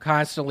 I'm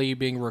constantly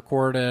being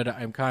recorded.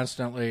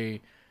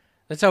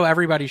 That's how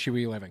everybody should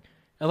be living.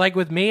 And like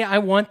with me, I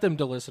want them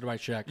to listen to my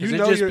shit because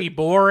it'd just be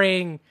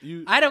boring.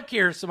 I don't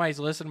care if somebody's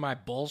listening to my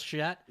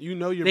bullshit.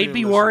 They'd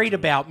be worried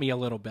about me a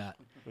little bit.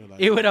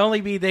 It would only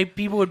be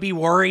people would be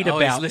worried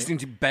about he's listening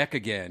to Beck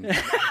again.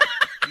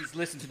 He's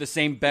listened to the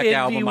same Beck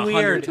album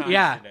 100 times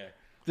today.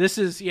 This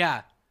is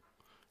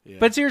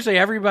But seriously,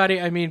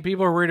 everybody. I mean,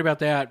 people are worried about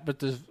that. But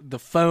the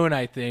phone,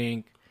 I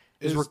think,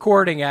 is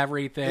recording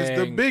everything. It's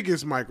the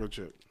biggest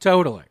microchip.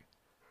 Totally.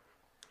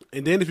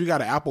 And then if you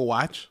got an Apple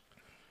Watch,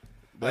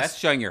 that's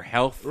showing your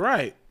health,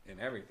 right, and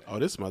everything. Oh,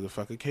 this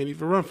motherfucker can't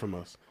even run from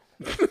us.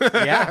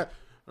 Yeah.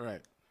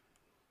 Right.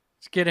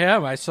 Let's get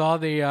him. I saw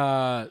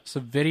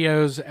some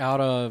videos out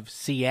of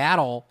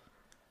Seattle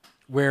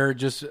where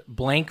just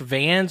blank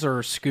vans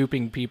are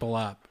scooping people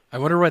up. I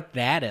wonder what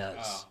that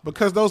is.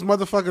 Because those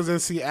motherfuckers in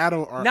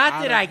Seattle are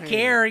not that I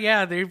care.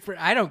 Yeah,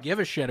 I don't give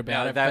a shit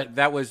about it.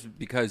 That was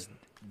because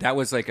that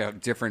was like a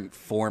different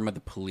form of the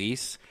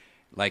police,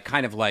 like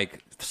kind of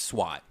like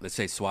SWAT. Let's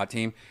say SWAT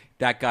team.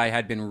 That guy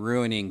had been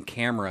ruining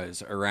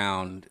cameras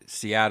around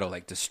Seattle,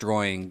 like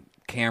destroying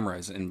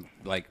cameras and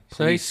like.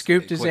 So he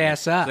scooped his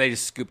ass up. So they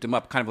just scooped him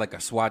up, kind of like a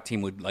SWAT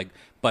team would like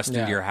bust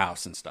into your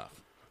house and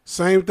stuff.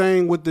 Same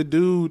thing with the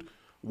dude.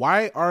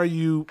 Why are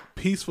you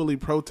peacefully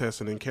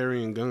protesting and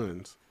carrying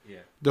guns?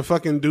 Yeah. The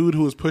fucking dude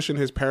who was pushing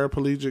his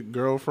paraplegic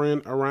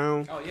girlfriend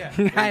around. Oh yeah.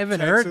 I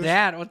haven't heard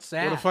that. What's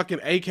that? With a fucking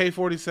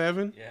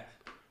AK-47. Yeah.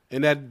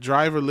 And that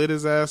driver lit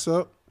his ass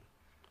up.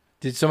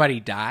 Did somebody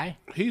die?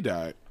 He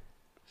died.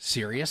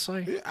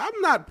 Seriously?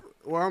 I'm not.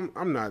 Well,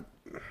 I'm not.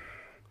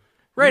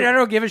 Right, I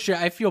don't give a shit.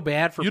 I feel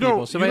bad for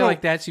people. Somebody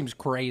like that seems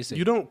crazy.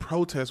 You don't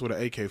protest with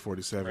an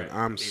AK-47. Right.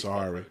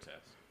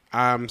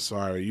 I'm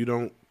sorry. You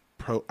don't.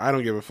 I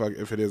don't give a fuck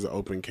if it is an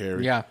open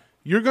carry. Yeah.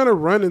 You're gonna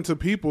run into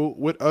people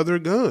with other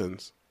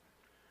guns,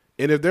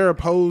 and if they're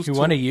opposed, you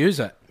want to use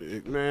it,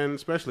 man.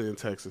 Especially in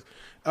Texas.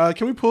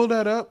 Can we pull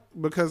that up?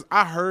 Because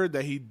I heard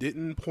that he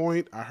didn't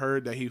point. I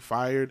heard that he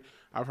fired.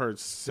 I've heard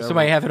several.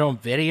 Somebody have it on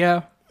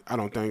video? I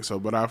don't think so,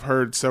 but I've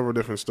heard several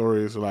different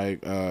stories.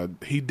 Like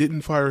he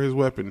didn't fire his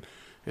weapon,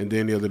 and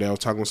then the other day I was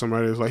talking with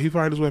somebody. It was like he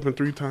fired his weapon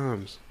 3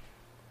 times.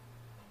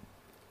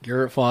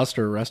 Garrett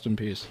Foster, rest in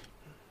peace.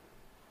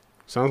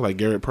 Sounds like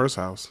Garrett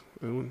Pursehouse.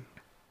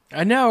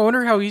 I know. I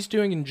wonder how he's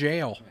doing in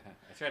jail.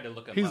 I tried to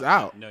look him He's up.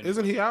 out. No,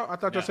 Isn't he out? I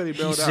thought you said he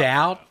bailed out. He's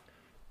out?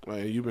 Well,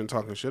 you've been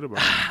talking shit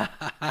about him.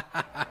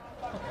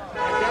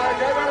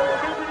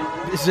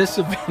 Is this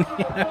a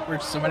video where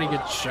somebody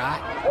gets shot?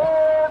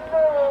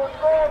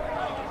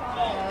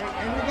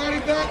 Everybody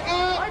back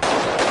up!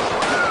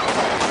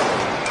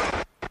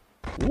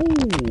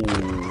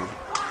 Ooh.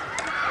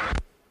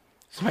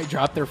 Somebody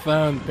dropped their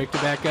phone, picked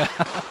it back up.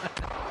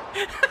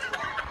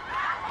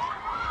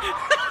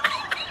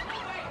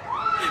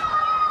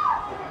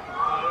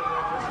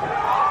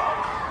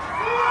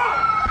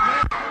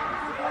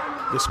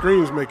 The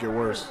screams make it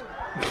worse.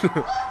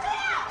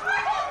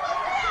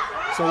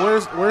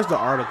 So where's the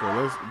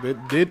article?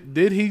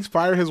 Did he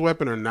fire his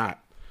weapon or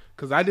not?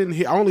 Because I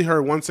only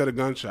heard one set of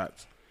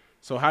gunshots.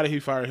 So how did he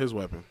fire his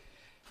weapon?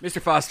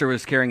 Mr. Foster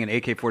was carrying an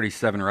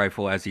AK-47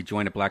 rifle as he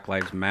joined a Black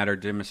Lives Matter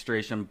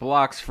demonstration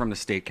blocks from the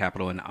state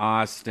capitol in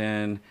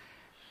Austin.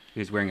 He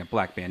was wearing a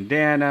black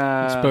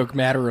bandana. Spoke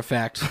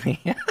matter-of-factly.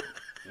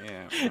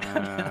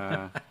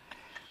 Yeah.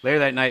 Later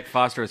that night,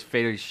 Foster was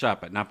fatally shot,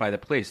 but not by the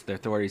police. The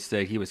authorities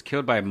say he was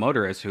killed by a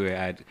motorist who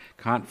had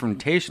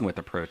confrontation with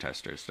the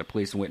protesters. The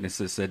police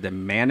witnesses said the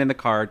man in the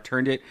car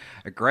turned it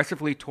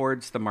aggressively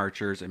towards the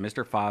marchers, and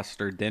Mr.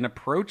 Foster then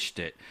approached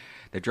it.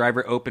 The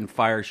driver opened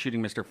fire,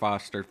 shooting Mr.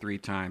 Foster 3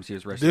 times. He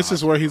was arrested. This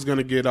is where he's going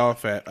to get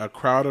off at. A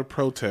crowd of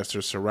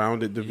protesters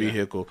surrounded the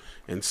vehicle,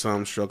 and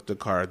some struck the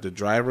car. The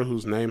driver,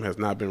 whose name has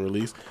not been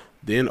released,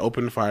 then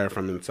opened fire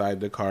from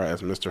inside the car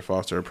as Mr.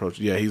 Foster approached.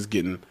 Yeah, he's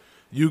getting...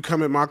 You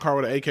come in my car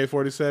with an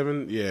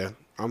AK-47? Yeah,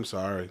 I'm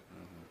sorry.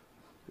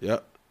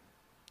 Yep.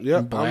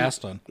 I'm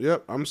blasting.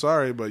 I'm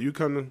sorry, but you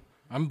come to...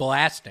 I'm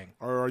blasting.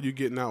 Or are you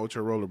getting out with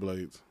your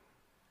rollerblades?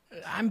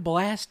 I'm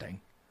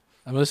blasting.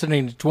 I'm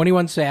listening to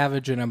 21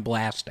 Savage and I'm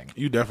blasting.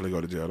 You definitely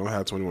go to jail. Don't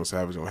have 21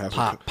 Savage on.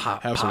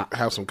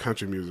 Have some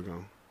country music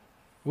on.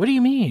 What do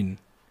you mean?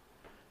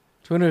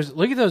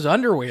 Look at those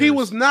underwears. He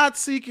was not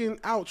seeking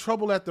out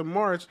trouble at the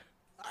march.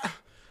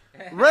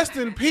 Rest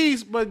in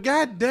peace, but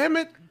god damn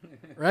it.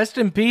 Rest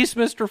in peace,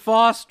 Mr.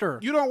 Foster.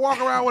 You don't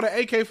walk around with an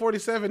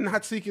AK-47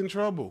 not seeking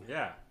trouble.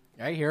 Yeah.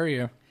 I hear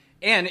you.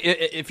 And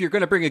if you're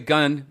going to bring a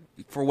gun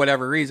for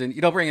whatever reason,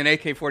 you don't bring an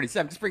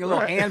AK-47. Just bring a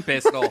little hand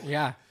pistol.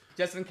 Yeah.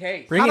 Just in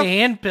case. Bring a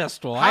hand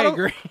pistol. I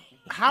agree.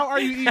 How are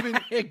you even?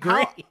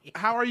 agree.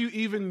 How are you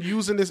even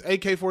using this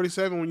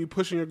AK-47 when you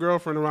pushing your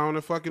girlfriend around in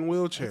a fucking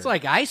wheelchair? It's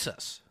like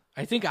ISIS.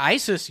 I think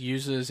ISIS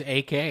uses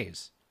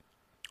AKs.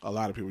 A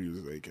lot of people use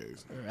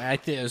AKs. I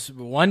think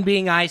one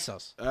being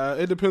ISIS.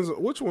 It depends on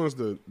which ones.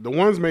 The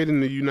ones made in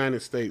the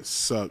United States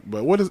suck.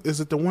 But what is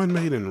it? The one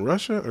made in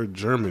Russia or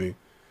Germany?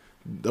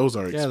 Those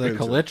are expensive. Yeah, the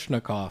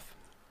Kalashnikov.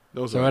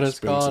 Those Is that are what expensive.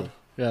 it's called?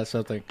 Yeah,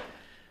 something.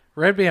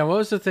 Redban, what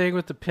was the thing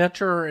with the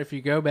pitcher? If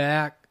you go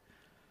back,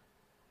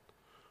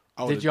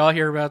 Oh, did y'all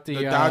hear about the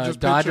Dodgers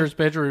Dodgers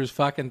pitcher who was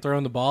fucking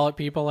throwing the ball at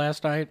people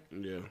last night?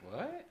 Yeah.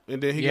 What?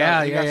 And then he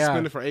Yeah, got yeah.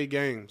 suspended for 8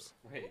 games.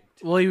 Wait.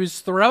 Well, he was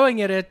throwing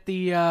it at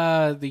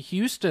the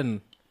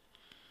Houston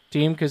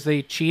team because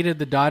they cheated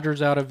the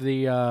Dodgers out of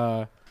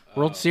the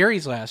World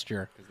Series last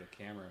year. Because the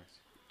cameras.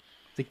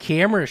 The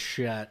camera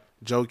shut.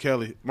 Joe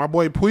Kelly, my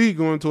boy Puig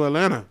going to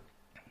Atlanta.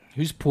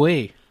 Who's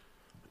Puig?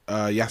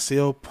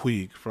 Yasiel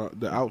Puig, from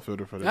the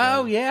outfielder for the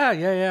Oh, Dodgers.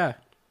 yeah.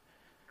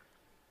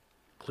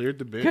 Cleared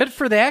the bench. Good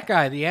for that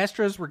guy. The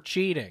Astros were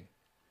cheating.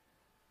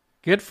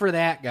 Good for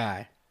that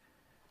guy.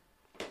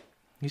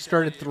 He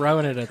started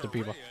throwing it at the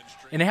people.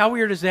 And how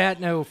weird is that?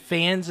 No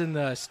fans in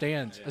the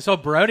stands. I saw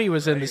Brody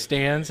was in the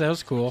stands. That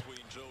was cool.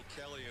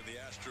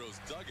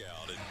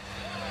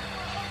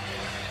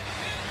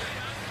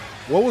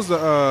 What was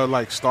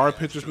the star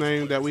pitcher's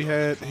name that we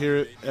had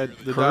here at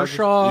the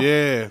Kershaw? Dodgers?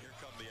 Yeah.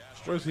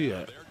 Where's he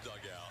at?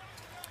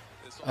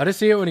 I just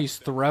see it when he's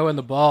throwing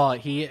the ball.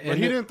 But he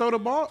didn't throw the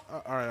ball?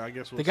 All right, I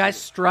guess we'll The guy see.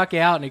 struck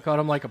out and he called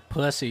him like a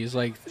pussy. He's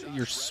like,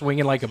 you're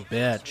swinging like a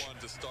bitch.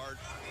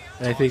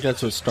 And I think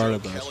that's what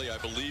started this. Kelly, I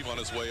believe, on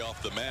his way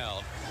off the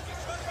mound.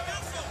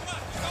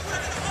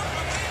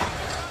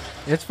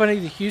 It's funny,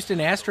 the Houston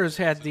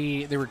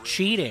Astros they were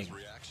cheating.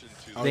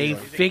 Oh, They yeah.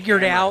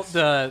 figured out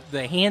the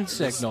hand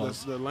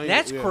signals. the lane-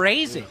 That's yeah,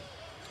 crazy.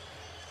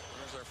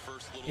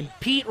 And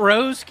Pete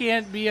Rose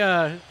can't be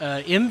a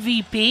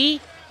MVP?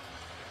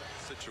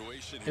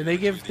 And they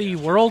give the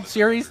World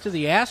Series to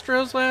the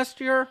Astros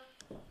last year?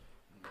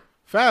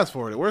 Fast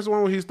forward. Where's the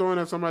one where he's throwing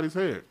at somebody's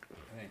head?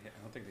 I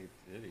don't think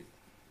they did.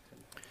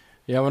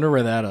 Yeah, I wonder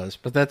where that is.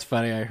 But that's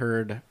funny. I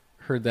heard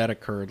that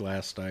occurred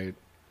last night.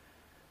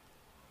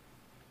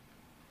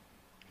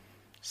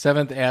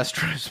 7th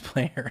Astros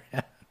player.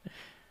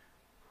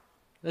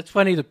 That's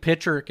funny. The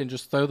pitcher can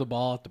just throw the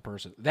ball at the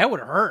person. That would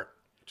hurt.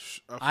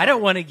 I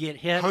don't want to get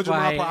hit 100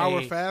 by mile per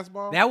hour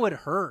fastball? That would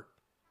hurt.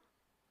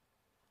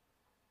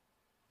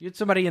 You hit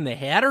somebody in the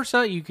head or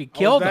something, you could Oh,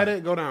 kill is that them.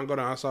 it? Go down.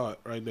 I saw it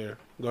right there.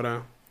 Go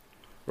down.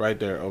 Right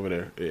there, over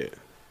there. Yeah.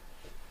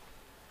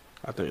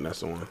 I think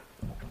that's the one.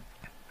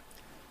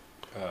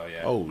 Oh,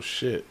 yeah. Oh,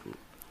 shit.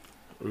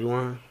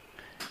 Rewind.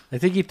 I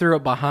think he threw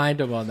it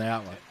behind him on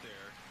that one.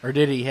 Or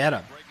did he hit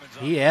him?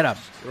 He hit him.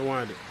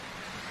 Rewind it.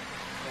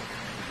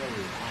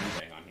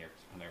 On here.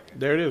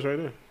 There it is, right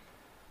there.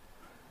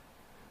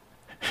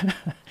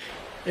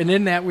 And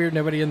isn't that weird?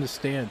 Nobody in the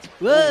stands.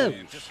 Whoa!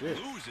 Just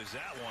loses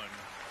that one.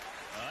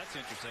 That's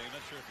interesting. I'm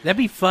not sure if That'd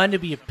be fun to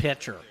be a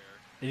pitcher.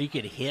 And you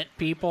could hit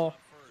people.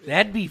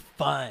 That'd be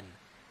fun.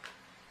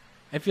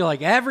 I feel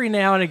like every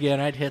now and again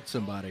I'd hit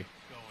somebody.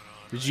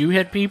 Did you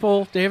hit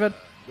people, David?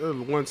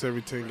 Once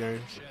every 10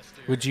 games.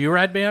 Would you,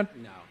 Redban?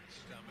 No.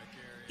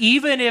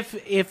 Even if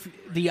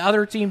the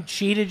other team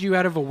cheated you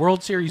out of a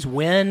World Series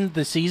win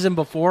the season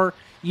before,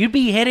 you'd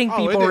be hitting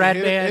people, it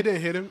Redban.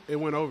 didn't hit him. It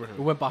went over him.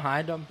 It went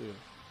behind him. Yeah.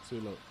 See,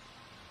 look.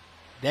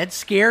 That'd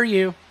scare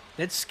you.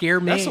 That'd scare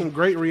me. That's some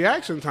great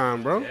reaction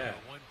time, bro. Yeah.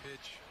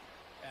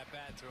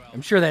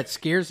 I'm sure that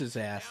scares his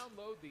ass. I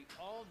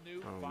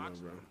don't know,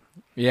 bro.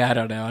 Yeah, I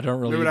don't know. I don't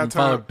really Remember even that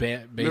follow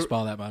time-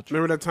 baseball that much.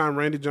 Remember that time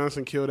Randy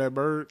Johnson killed that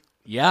bird?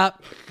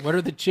 Yep. What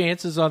are the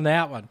chances on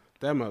that one?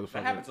 That That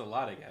motherfucker. happens a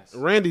lot, I guess.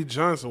 Randy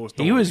Johnson was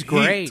throwing was heat.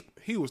 great.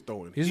 He was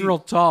throwing He's heat. real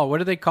tall. What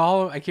do they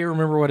call him? I can't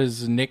remember what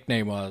his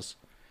nickname was.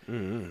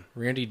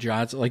 Randy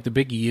Johnson, like the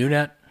big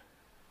unit.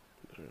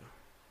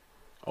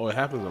 Oh, it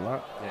happens a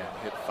lot.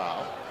 Yeah. hit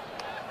foul.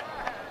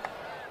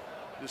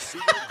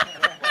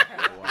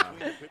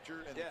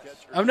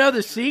 Oh no,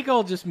 the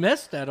Seagull just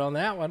missed it on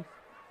that one.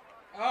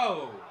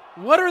 Oh.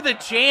 What are the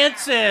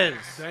chances?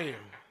 Damn.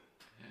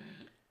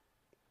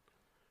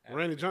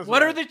 Randy Johnson.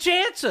 What are the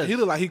chances? He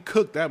looked like he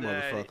cooked that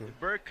motherfucker.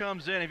 Bird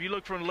comes in. If you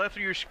look from the left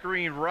of your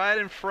screen, right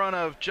in front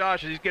of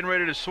Josh as he's getting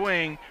ready to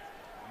swing,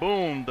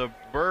 boom, the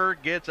bird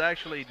gets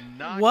actually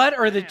knocked What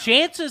are the down.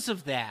 chances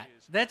of that?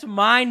 That's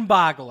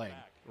mind-boggling.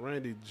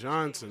 Randy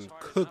Johnson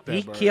cooked that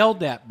He bird. killed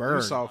that You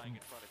bird. saw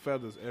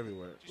feathers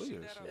everywhere. Look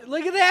at that shit.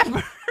 Look at that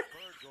bird.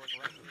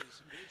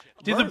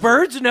 Do the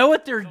birds know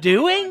what they're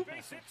doing?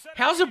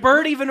 How's a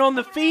bird even on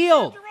the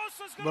field?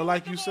 But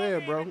like you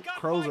said, bro,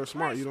 crows are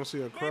smart. You don't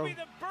see a crow.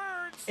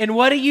 And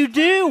what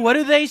do? What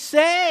do they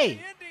say?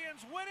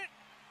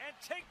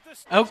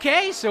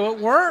 Okay, so it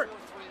worked.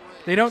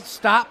 They don't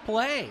stop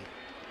play.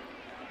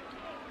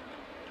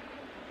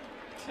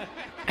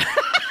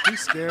 He's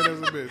scared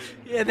as a bitch.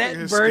 Yeah, Look at that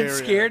his bird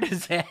scary scared ass.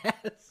 his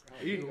ass.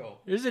 Eagle.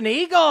 There's an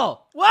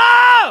eagle.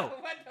 Whoa!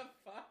 What the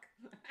fuck?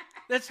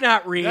 That's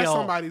not real. That's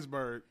somebody's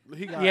bird.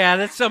 Yeah,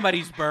 that's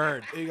somebody's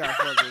bird. He got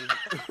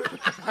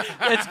fucking.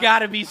 That's got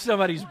to be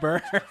somebody's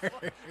bird.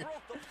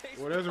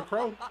 Well, there's a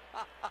crow.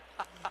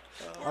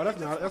 Oh,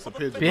 that's a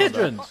pigeon.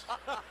 Pigeons.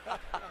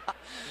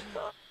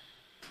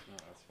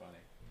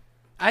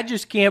 I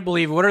just can't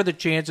believe. What are the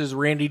chances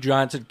Randy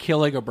Johnson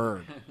killing a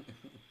bird?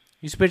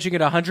 He's pitching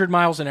at 100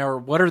 miles an hour.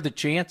 What are the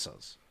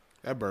chances?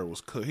 That bird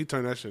was cooked. He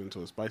turned that shit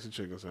into a spicy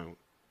chicken sandwich.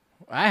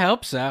 I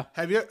hope so.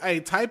 Type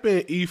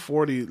in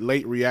E40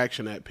 late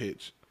reaction at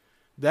pitch.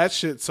 That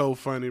shit's so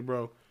funny,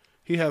 bro.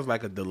 He has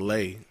like a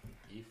delay.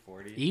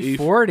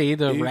 E40,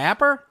 the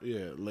rapper?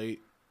 Yeah,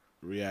 late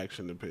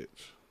reaction to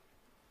pitch.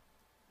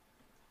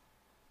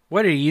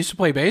 What, did he used to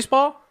play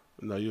baseball?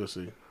 No, you'll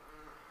see.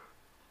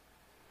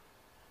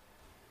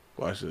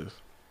 Watch this.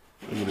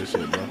 Look at this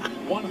shit, bro.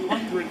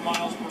 100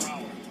 miles per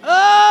hour.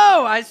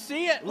 Oh, I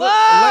see it.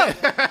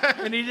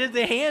 Whoa! And he did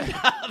the hand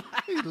up.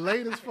 He's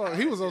late as fuck.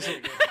 He was on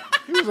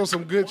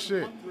some good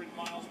shit.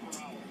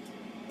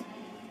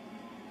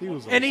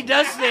 And he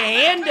does the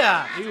hand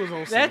up. He was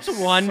on That's some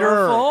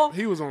wonderful. Sir.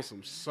 He was on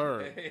some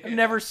sir. I've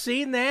never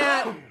seen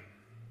that.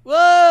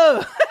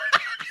 Whoa!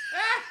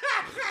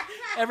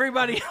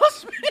 Everybody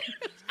else,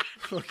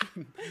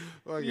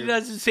 he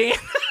does his hand.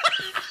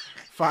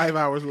 5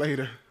 hours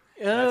later.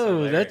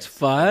 Oh, that's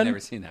fun. I've never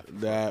seen that before.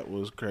 That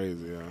was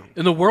crazy, yeah.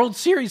 In the World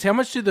Series, how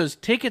much do those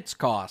tickets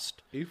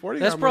cost? E40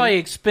 That's got probably money.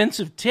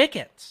 expensive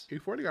tickets.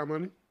 E40 got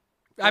money.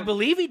 I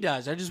believe he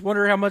does. I just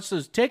wonder how much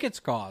those tickets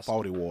cost.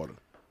 40 water.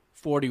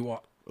 40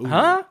 watt. Ooh,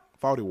 Huh?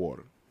 40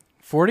 water.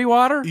 40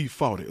 water?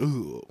 E40.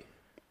 Ooh.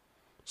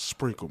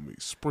 Sprinkle me,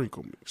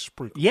 sprinkle me,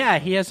 sprinkle Yeah,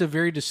 me. he has a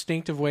very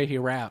distinctive way he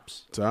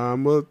raps.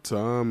 Timer.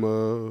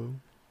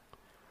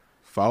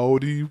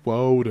 40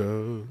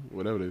 water.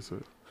 Whatever they say.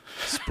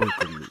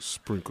 Sprinkle me,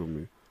 sprinkle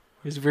me.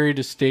 He has a very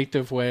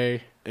distinctive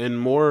way. And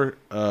more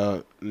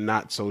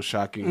not so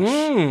shocking.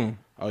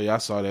 Oh, yeah, I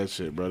saw that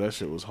shit, bro. That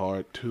shit was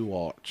hard to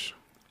watch.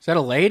 Is that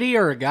a lady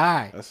or a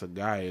guy? That's a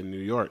guy in New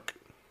York.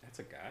 That's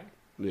a guy?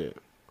 Yeah.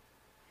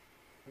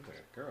 Looks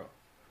like a girl.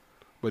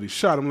 But he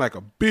shot him like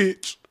a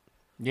bitch.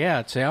 Yeah,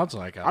 it sounds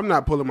like it. I'm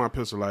not pulling my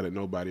pistol out at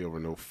nobody over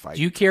no fight.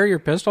 Do you carry your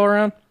pistol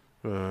around?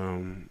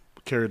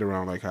 Carry it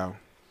around like how?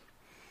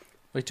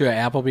 Like to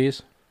an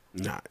Applebee's?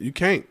 Nah, you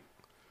can't.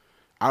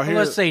 Out here,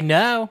 Let's say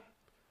no.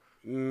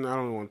 I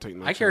don't want to take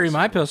no I carry chances.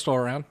 my pistol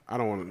around. I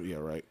don't want to, yeah,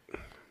 right.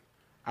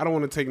 I don't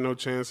want to take no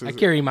chances. I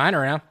carry mine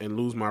around. and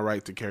lose my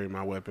right to carry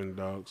my weapon,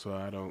 dog, so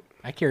I don't.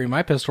 I carry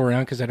my pistol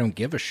around because I don't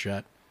give a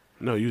shit.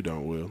 No, you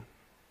don't, Will.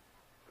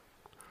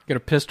 Got a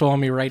pistol on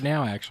me right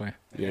now, actually.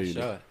 Yeah, you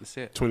Show do. it. Let's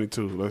see it.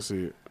 22, let's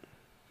see it.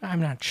 I'm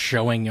not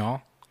showing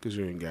y'all. Because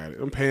you ain't got it.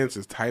 Them pants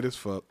is tight as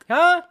fuck.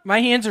 Huh?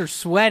 My hands are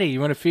sweaty. You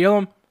want to feel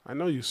them? I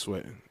know you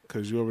sweating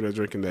because you over there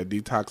drinking that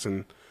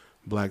detoxing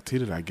black tea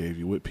that I gave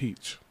you with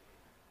peach.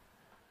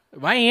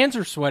 My hands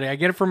are sweaty. I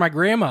get it from my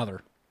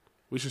grandmother.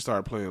 We should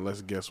start playing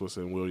Let's Guess What's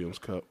in William's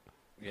Cup.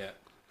 Yeah.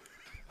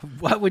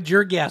 What would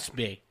your guess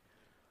be?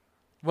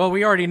 Well,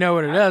 we already know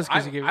what it is.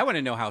 I want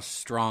to know how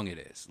strong it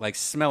is. Like,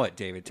 smell it,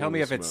 David. Tell Let me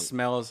me if it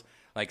smell smells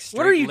like straight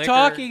What are you liquor.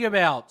 talking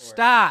about?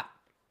 Stop.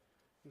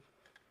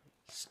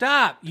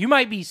 Stop. You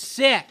might be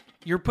sick.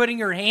 You're putting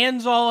your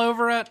hands all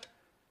over it.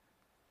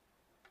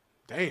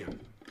 Damn.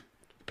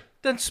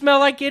 Doesn't smell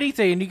like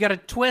anything, and you got to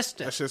twist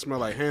That it. shit smell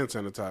like hand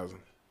sanitizer.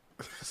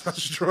 That's how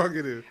strong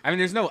it is. I mean,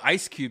 there's no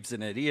ice cubes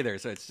in it either,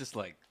 so it's just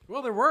like...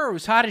 Well, there were. It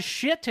was hot as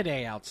shit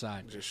today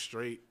outside. Just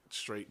straight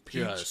peach.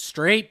 Just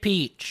straight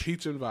peach.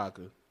 Peach and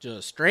vodka.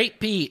 Just straight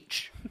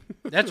peach.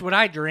 That's what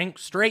I drink.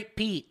 Straight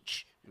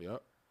peach.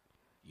 Yep.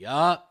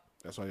 Yup.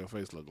 That's why your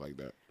face look like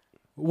that.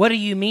 What do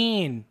you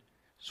mean?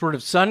 Sort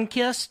of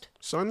sun-kissed?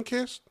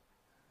 Sun-kissed?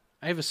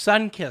 I have a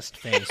sun-kissed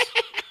face.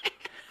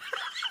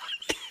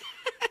 I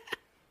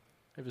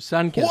have a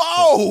sun-kissed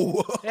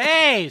Whoa! face.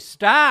 Hey,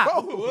 stop.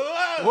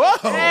 Whoa!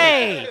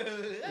 Hey,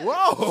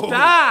 Whoa!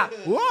 stop.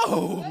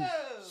 Whoa!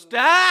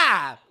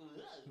 Stop.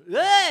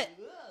 Ugh.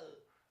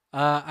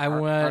 I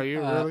went. Are you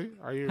really?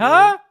 Are you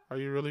Huh? really? Are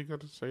you really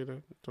going to say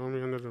that? Throw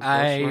me under the bus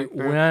I like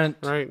that went.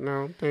 right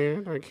now,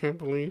 Dan. I can't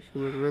believe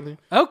you would really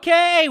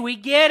Okay, we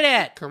get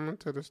it. come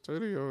into the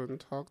studio and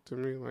talk to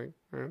me like,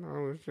 man, I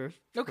was just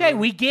Okay,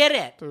 we get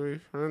it. to be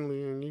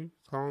friendly, and you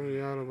call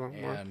me out about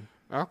Man.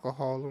 my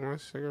alcohol and my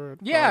cigarette.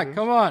 Yeah, problems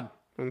come on.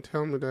 and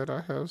tell me that I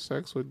have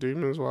sex with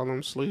demons while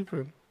I'm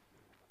sleeping.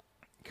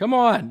 Come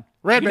on.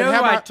 Redban, you know who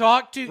have I my-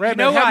 talked to? Redban, you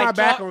know who have I my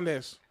back talk- on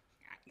this.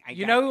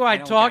 You know who I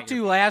talked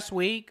to last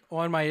week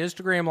on my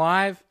Instagram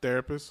Live?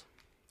 Therapist.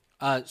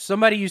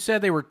 Somebody who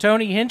said they were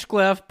Tony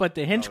Hinchcliffe, but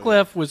the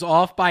Hinchcliffe was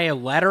off by a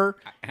letter,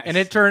 and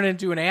it turned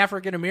into an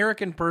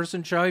African-American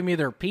person showing me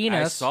their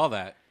penis. I saw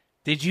that.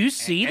 Did you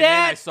see And then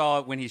I that? saw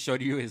it when he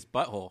showed you his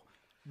butthole.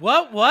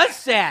 What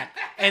was that?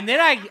 And then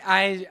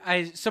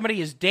I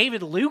somebody as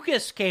David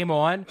Lucas came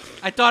on.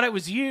 I thought it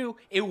was you.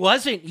 It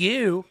wasn't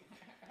you.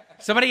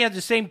 Somebody had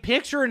the same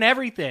picture and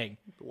everything.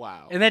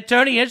 Wow. And that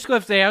Tony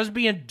Hinchcliffe thing, I was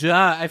being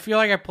duh. I feel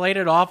like I played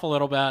it off a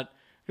little bit.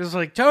 It was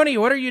like, Tony,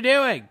 what are you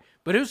doing?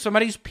 But it was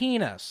somebody's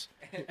penis.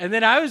 And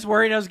then I was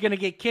worried I was going to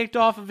get kicked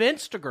off of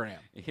Instagram.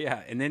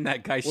 Yeah, and then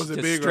that guy Was it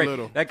just big or straight,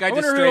 little? That guy I just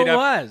wonder straight who it up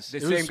was. the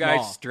It was same guy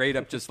small. straight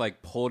up just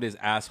like pulled his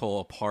asshole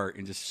apart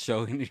and just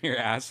showing your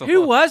asshole.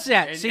 Who was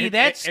that? And- See, and-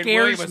 that and scares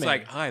William was me.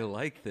 like, I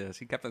like this.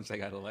 He kept on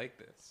saying, I like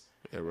this.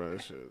 Yeah,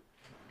 right. Shit.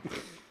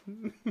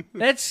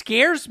 That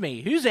scares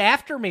me. Who's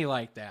after me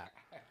like that?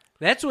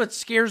 That's what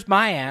scares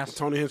my ass.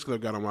 Tony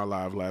Hinchcliffe got on my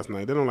live last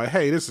night. Then I'm like,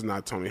 hey, this is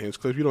not Tony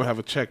Hinchcliffe. You don't have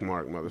a check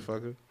mark,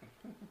 motherfucker.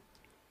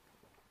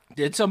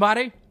 Did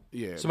somebody?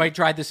 Yeah. Somebody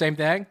tried the same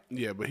thing?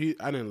 Yeah, but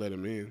I didn't let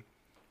him in.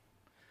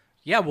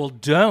 Yeah, well,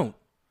 don't.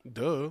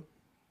 Duh.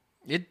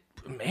 It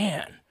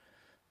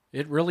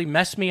really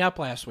messed me up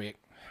last week.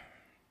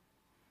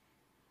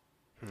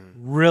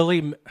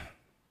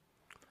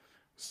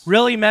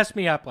 Really messed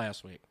me up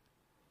last week.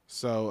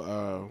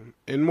 So,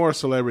 in more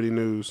celebrity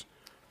news,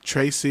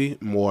 Tracy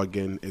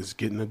Morgan is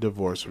getting a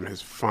divorce from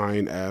his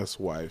fine-ass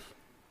wife.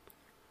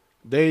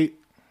 They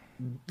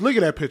look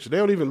at that picture. They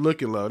don't even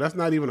look in love. That's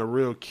not even a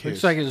real kiss.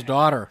 Looks like his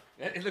daughter.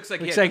 It looks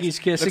like, Looks like he's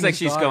kissing Looks like his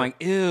she's daughter. going,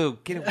 ew,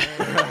 get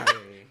away.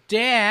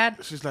 Dad.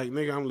 She's like,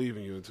 nigga, I'm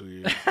leaving you in 2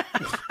 years.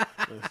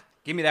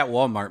 Give me that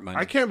Walmart money.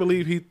 I can't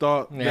believe he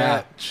thought Yeah.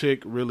 that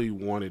chick really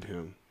wanted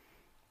him.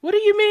 What do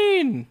you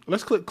mean?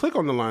 Let's click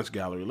on the launch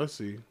gallery. Let's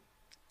see.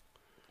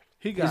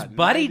 He got His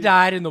buddy 90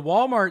 died in the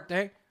Walmart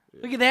thing.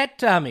 Look at that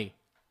tummy.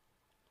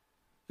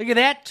 Look at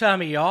that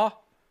tummy, y'all.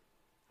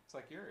 It's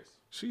like yours.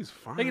 She's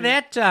fine. Look at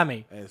that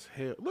tummy. as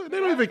hell. Look, they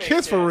don't even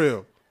kiss for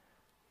real.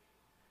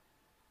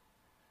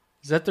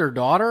 Is that their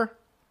daughter?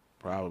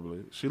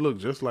 Probably. She looked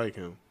just like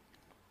him.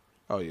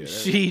 Oh yeah.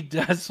 She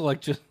does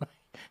look just like.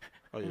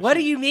 Oh, yeah, What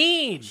do you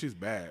mean? She's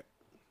bad.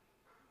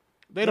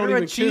 They I don't wonder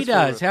even what she kiss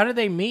does. for real. How did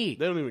they meet?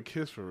 They don't even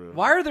kiss for real.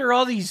 Why are there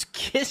all these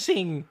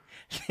kissing?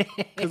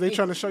 Because they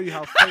trying to show you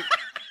how fake.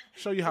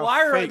 Show you how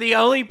Why are fake. the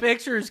only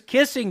pictures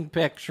kissing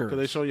Because they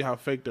pictures? show you how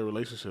fake their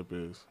relationship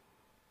is.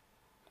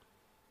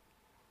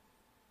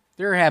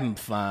 They're having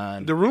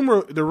fun. The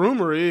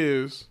rumor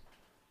is,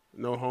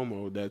 no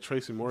homo, that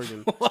Tracy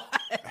Morgan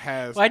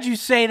has. Why'd you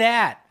say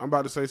that? I'm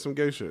about to say some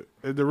gay shit.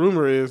 The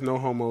rumor is, no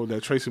homo,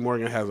 that Tracy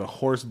Morgan has a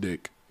horse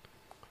dick.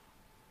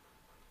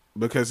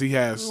 Because he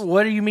has.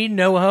 What do you mean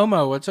no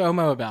homo? What's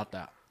homo about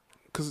that?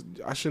 Because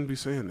I shouldn't be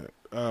saying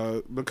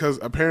that. Because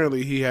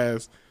apparently he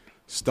has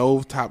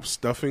stovetop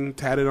stuffing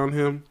tatted on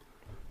him.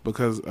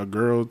 Because a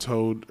girl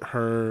told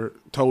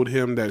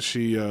him that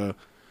she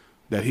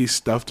that he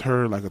stuffed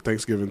her like a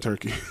Thanksgiving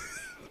turkey.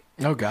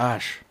 Oh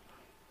gosh.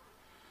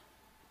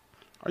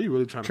 Are you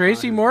really trying to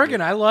Tracy find his Morgan,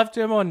 dick? I loved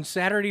him on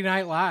Saturday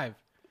Night Live.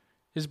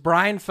 His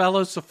Brian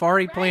Fellows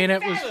Safari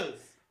Planet was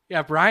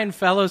Brian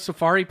Fellows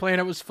Safari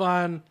Planet was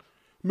fun.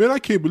 Man, I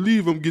can't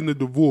believe I'm getting a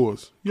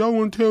divorce. Y'all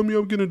want to tell me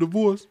I'm getting a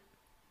divorce?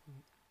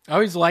 I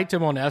always liked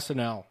him on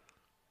SNL.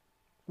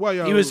 Why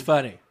y'all? He was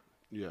funny.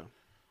 Yeah.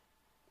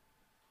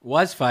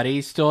 Was funny.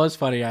 He still is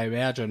funny, I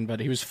imagine, but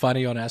he was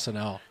funny on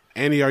SNL.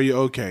 Annie, are you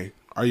okay?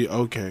 Are you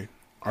okay?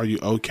 Are you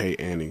okay,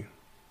 Annie?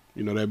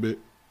 You know that bit?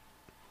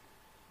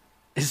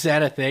 Is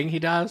that a thing he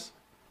does?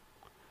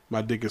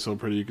 My dick is so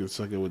pretty you can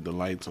suck it with the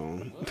lights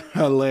on.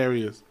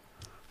 Hilarious.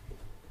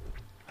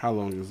 How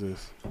long is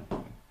this?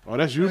 Oh,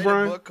 that's you, I read a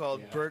Brian? book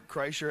called Bert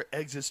Kreischer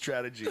Exit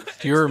Strategies.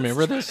 Do you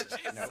remember this?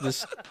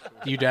 This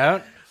you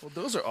don't? Well,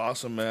 those are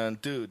awesome, man.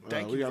 Dude,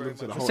 thank we you gotta very look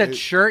to the much. whole What's that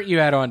shirt you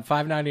had on?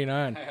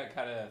 $5.99. I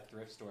got a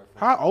thrift store.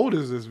 How old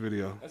is this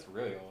video? That's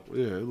really old.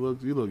 Yeah,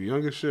 you look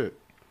young as shit.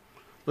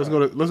 Let's go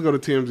to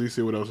TMZ,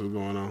 see what else is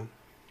going on.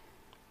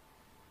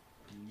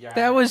 Yeah.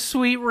 That was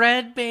sweet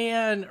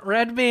Redban.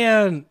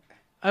 Redban.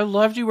 I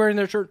loved you wearing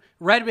that shirt.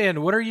 Redban,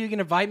 when are you going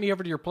to invite me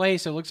over to your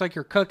place? It looks like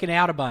you're cooking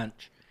out a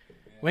bunch.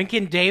 When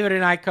can David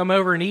and I come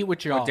over and eat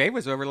with y'all? Oh, Dave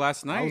was over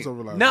last night. I was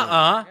over last Nuh-uh.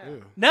 night. Yeah.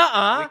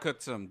 Nuh-uh. We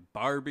cooked some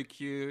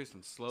barbecue,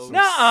 some slow. Nuh-uh.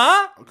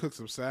 I cooked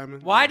some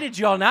salmon. Why did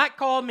y'all not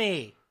call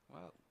me?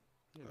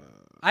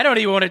 I don't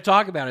even want to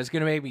talk about it. It's going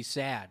to make me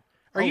sad.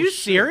 Are Oh, you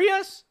shit.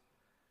 serious?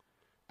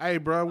 Hey,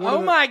 bro.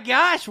 Oh my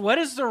gosh. What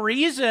is the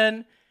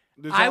reason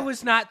I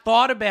was not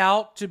thought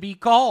about to be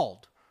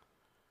called?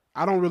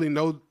 I don't really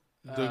know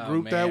the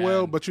group that Man.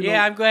 well, but you yeah,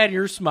 know. I'm glad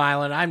you're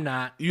smiling. I'm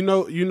not. You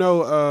know,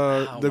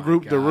 the my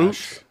group, The gosh.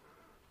 Roots.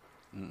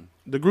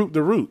 The group,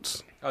 The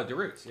Roots. Oh, the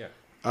roots,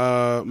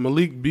 yeah.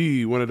 Malik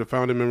B, one of the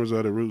founding members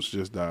of The Roots,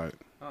 just died.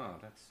 Oh,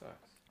 that sucks.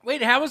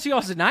 Wait, how was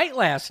y'all's night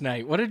last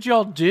night? What did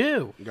y'all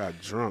do? Got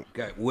drunk.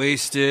 Got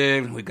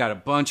wasted. We got a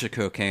bunch of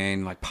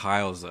cocaine, like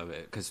piles of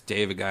it, because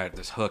David got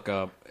this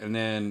hookup, and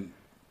then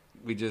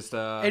we just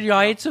And y'all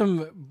ate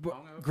some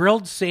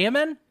grilled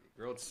salmon?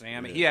 grilled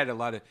salmon. He had a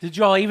lot of. Did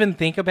y'all even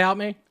think about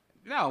me?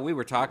 No, we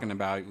were talking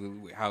about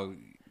how.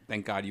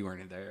 Thank God you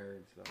weren't there.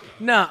 And stuff.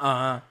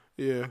 Nuh-uh.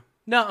 Yeah.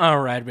 Nuh-uh,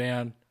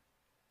 Redban.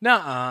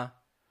 Nuh-uh.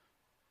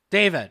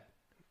 David,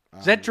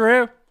 is that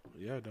true?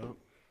 Yeah, dog.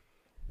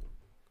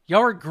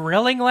 Y'all were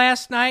grilling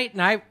last night,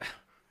 and I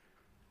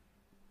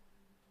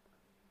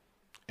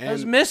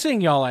was And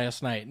missing y'all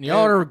last night. And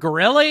y'all were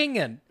grilling,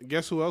 and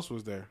guess who else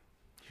was there?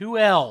 who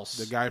else?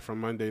 The guy from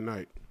Monday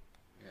Night.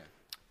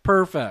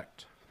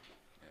 Perfect.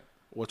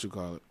 What you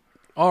call it?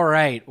 All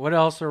right. What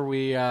else are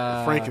we?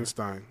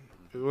 Frankenstein.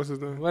 What's his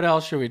name? What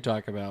else should we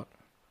talk about?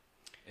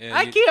 And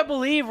I can't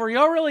believe, were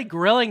y'all really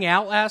grilling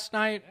out last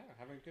night? Yeah,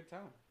 having a good time.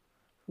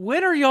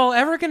 When are y'all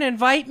ever going to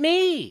invite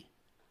me?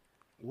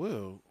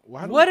 Will.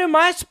 What am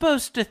I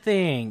supposed to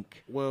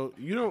think? Well,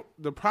 you don't.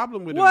 The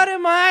problem with What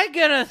am I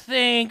going to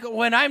think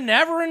when I'm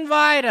never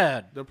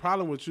invited? the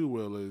problem with you,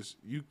 Will, is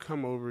you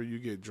come over, you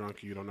get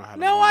drunk, you don't know how to.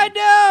 No, leave. I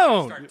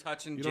don't. Start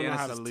touching You don't know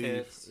how to Janice's leave.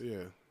 tits. Yeah.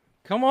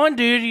 Come on,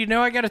 dude. You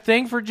know I got a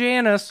thing for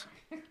Janice.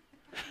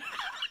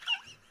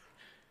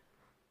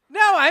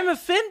 No, I'm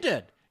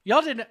offended.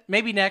 Y'all didn't.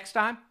 Maybe next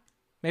time.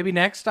 Maybe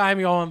next time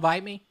y'all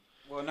invite me.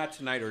 Well, not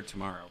tonight or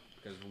tomorrow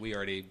because we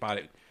already bought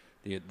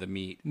it, the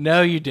meat.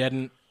 No, you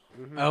didn't.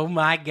 Oh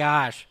my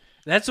gosh,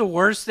 that's the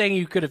worst thing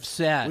you could have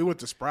said. We went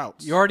to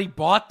Sprouts. You already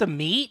bought the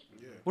meat.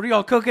 Yeah. What are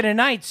y'all cooking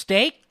tonight?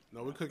 Steak?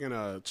 No, we're cooking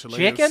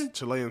Chicken?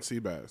 Chilean sea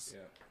bass.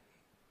 Yeah.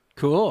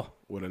 Cool.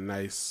 With a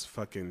nice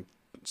fucking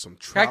some Can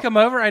trout. I come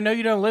over? I know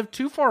you don't live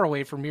too far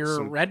away from your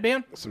Some-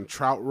 Redban. Some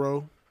trout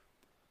roe.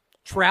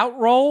 Trout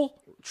roll?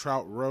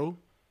 Trout roe.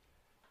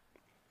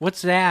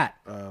 What's that?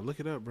 Look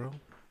it up, bro.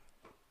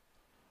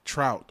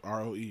 Trout.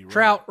 R-O-E. Roe.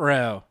 Trout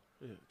row.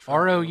 Yeah, trout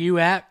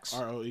R-O-U-X?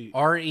 R-O-E.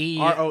 R-E.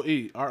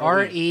 R-O-E.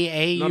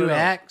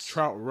 R-E-A-U-X?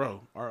 Trout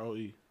roe.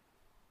 R-O-E.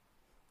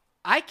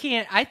 I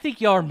can't. I think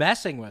y'all are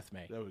messing with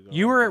me. There we go.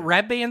 You were at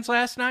Red Bands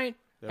last night?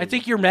 I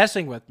think you're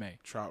messing with me.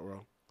 Trout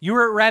roe. You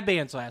were at Red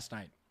Bands last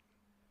night.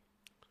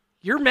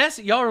 You're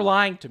messing. Y'all are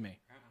lying to me.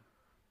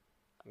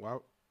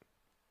 Wow.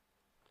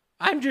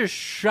 I'm just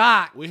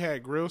shocked. We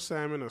had grilled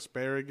salmon,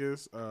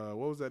 asparagus. What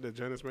was that that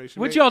Janice made?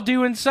 What y'all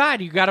do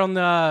inside? You got on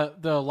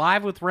the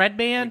live with Red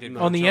Band on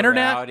the Virtual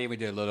internet, reality. We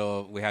did a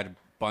little. We had a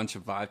bunch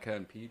of vodka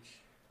and peach.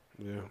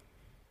 Yeah.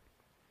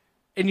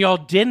 and y'all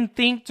didn't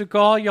think to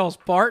call y'all's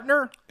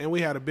partner And we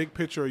had a big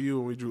picture of you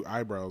and we drew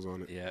eyebrows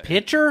on it. Yeah.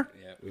 pitcher.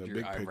 Yeah. Yeah, We drew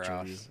big picture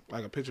of you. eyebrows.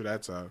 Like a picture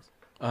that size.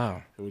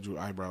 Oh, And we drew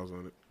eyebrows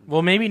on it.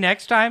 well, maybe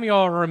next time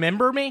y'all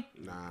remember me.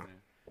 Nah.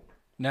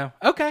 No,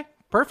 okay,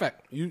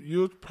 perfect,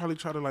 You'll probably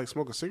try to like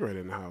smoke a cigarette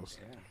in the house.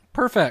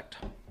 perfect.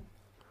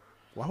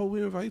 Why would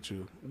we invite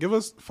you? Give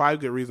us 5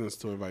 good reasons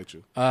to invite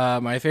you.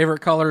 My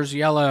favorite color is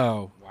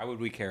yellow. Why would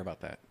we care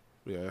about that?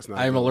 Yeah, that's not.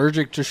 I'm good.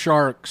 allergic to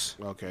sharks.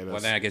 Okay, Well,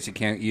 that's then I guess you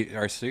can't eat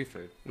our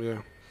seafood.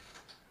 yeah.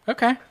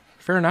 Okay,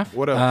 fair enough.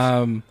 What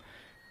else?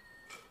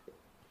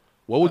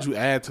 What Uh, would you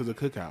add to the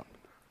cookout?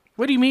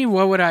 What do you mean?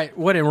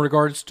 What in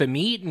regards to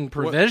meat and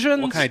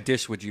provisions? What kind of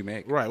dish would you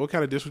make? Right. What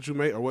kind of dish would you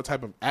make, or what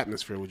type of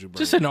atmosphere would you bring?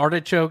 Just an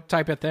artichoke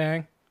type of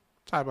thing.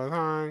 type of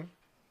thing.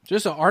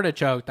 Just an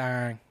artichoke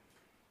thing.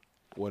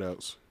 What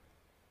else?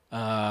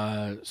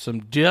 Some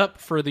dip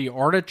for the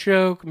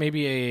artichoke.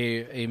 Maybe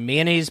a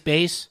mayonnaise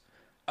base.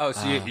 Oh,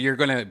 so you're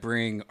going to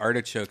bring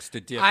artichokes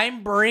to dip.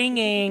 I'm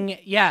bringing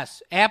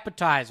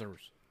appetizers.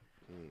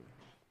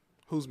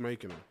 Who's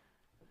making them?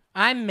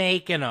 I'm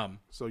making them.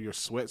 So your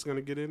sweat's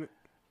gonna get in it.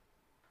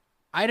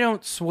 I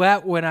don't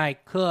sweat when I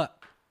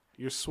cook.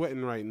 You're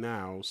sweating right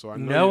now, so I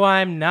know. No,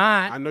 I'm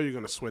not. I know you're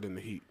gonna sweat in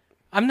the heat.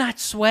 I'm not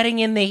sweating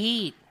in the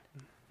heat.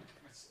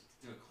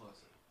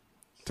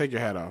 Take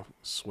your hat off.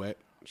 Sweat.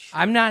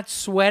 I'm not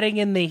sweating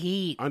in the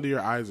heat. Under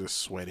your eyes is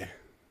sweaty.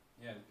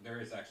 Yeah, there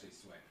is actually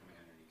sweat coming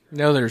underneath.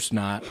 No, there's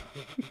not.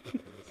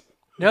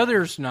 No,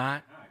 there's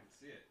not.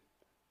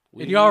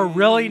 And y'all are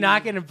really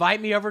not going to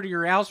invite me over to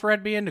your house,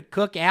 Red Band, to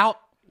cook out?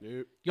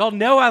 Nope. Y'all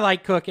know I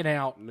like cooking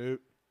out. Nope.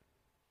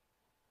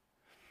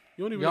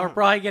 You don't even Y'all know are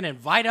probably going to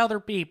invite other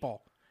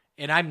people,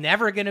 and I'm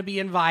never going to be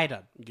invited.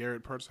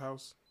 Garrett Pert's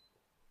house.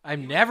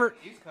 I'm never.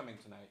 He's coming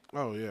tonight.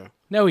 Oh yeah,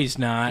 No, he's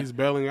not. he's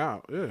bailing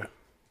out. Yeah,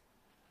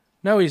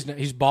 No, he's not.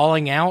 He's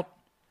balling out.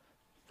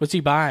 What's he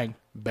buying?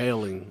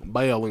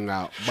 bailing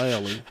out.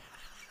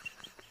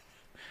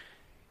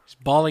 He's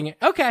balling.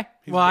 Okay.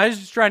 Well, I was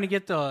just trying to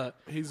get the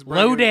He's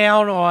bringing,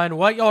 lowdown on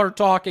what y'all are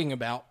talking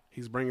about.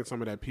 He's bringing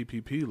some of that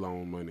PPP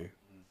loan money.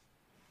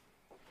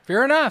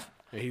 Fair enough.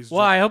 And he's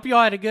Well, I hope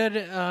y'all had a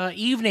good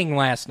evening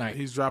last night.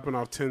 he's dropping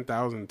off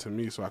 10,000 to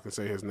me so I can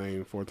say his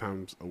name 4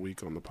 times a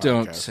week on the podcast.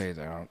 Don't say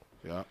that.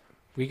 Yeah,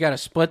 We got to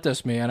split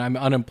this, man. I'm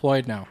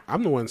unemployed now.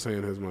 I'm the one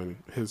saying his money,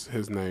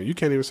 his name. You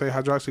can't even say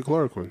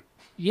hydroxychloroquine.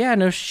 Yeah,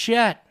 no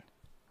shit.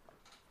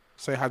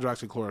 Say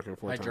hydroxychloroquine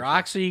 4 times.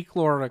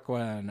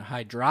 Hydroxychloroquine,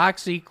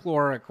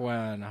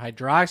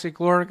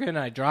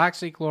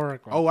 hydroxychloroquine.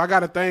 Oh, I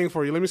got a thing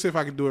for you. Let me see if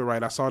I can do it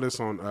right. I saw this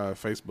on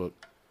Facebook.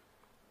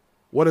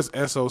 What does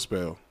SO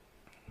spell?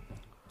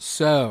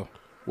 So,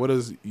 What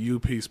does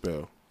UP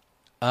spell?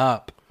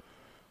 up.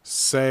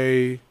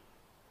 Say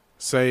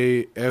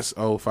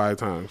SO 5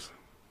 times.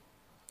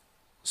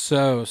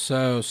 So.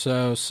 Say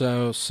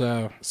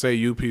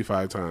UP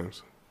 5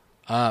 times.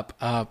 Up.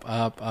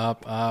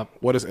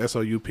 What does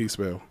SOUP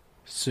spell?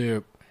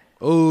 Soup.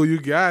 Oh, you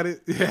got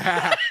it.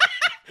 Yeah.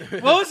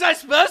 What was I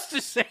supposed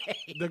to say?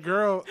 The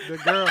girl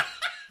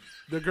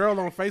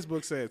on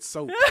Facebook said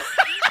soap.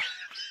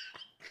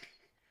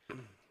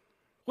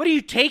 What do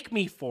you take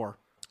me for?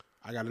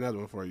 I got another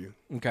one for you.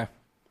 Okay.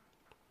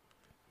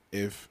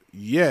 If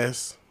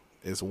yes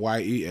is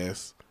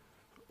YES,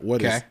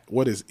 What Okay.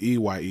 is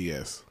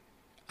EYES?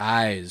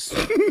 Eyes.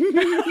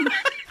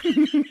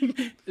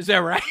 Is that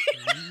right?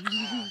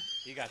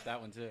 You got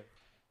that one too.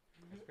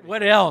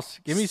 What else?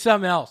 Give me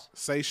something else.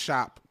 Say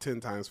shop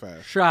 10 times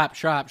fast. Shop,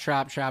 shop,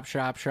 shop, shop,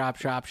 shop, shop,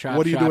 shop, shop.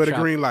 What do you shop, do at a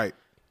shop. green light?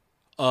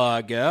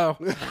 Go.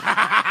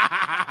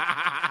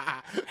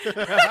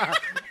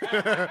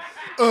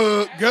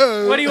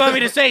 Go. What do you want me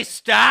to say?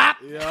 Stop.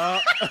 Go.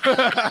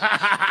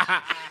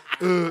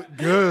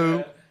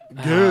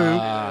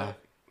 Go.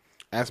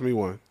 Ask me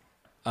one.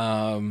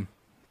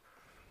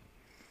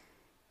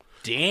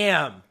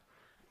 Damn.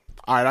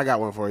 All right, I got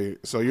one for you.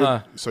 So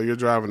you're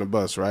driving a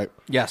bus, right?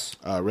 Yes.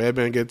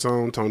 Redban gets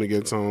on, Tony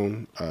gets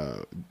on,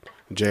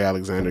 Jay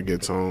Alexander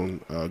gets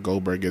on,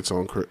 Goldberg gets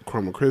on,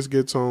 Chroma Chris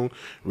gets on,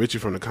 Richie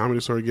from the Comedy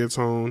Store gets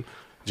on,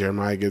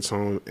 Jeremiah gets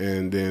on,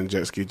 and then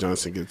Jet Ski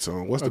Johnson gets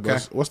on. What's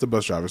the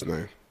bus driver's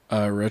name?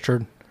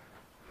 Richard.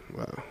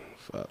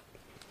 Fuck.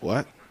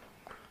 What?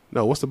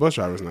 No, what's the bus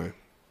driver's name?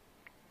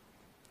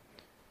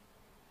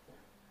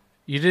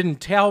 You didn't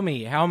tell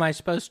me. How am I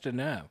supposed to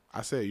know?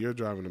 I said you're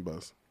driving the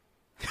bus.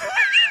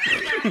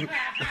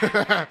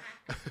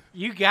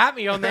 You got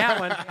me on that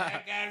one.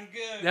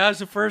 That was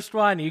the first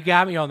one. You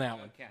got me on that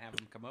one. Can't have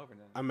him come over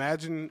now.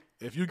 Imagine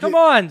if you Come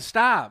on,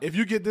 stop. If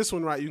you get this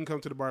one right, you can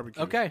come to the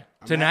barbecue. Okay.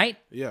 Tonight?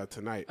 Yeah,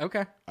 tonight.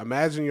 Okay.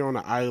 Imagine you're on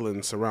an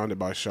island surrounded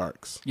by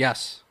sharks.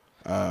 Yes.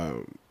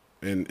 And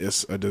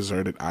it's a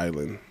deserted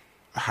island.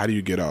 How do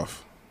you get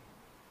off?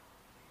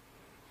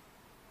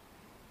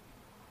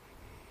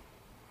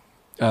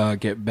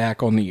 Get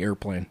back on the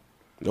airplane.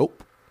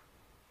 Nope.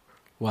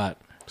 What?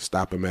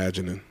 Stop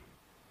imagining.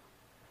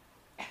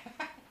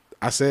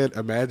 I said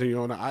imagine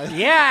you're on an island.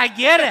 Yeah, I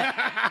get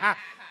it.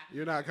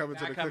 You're not coming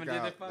to the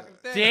cookout.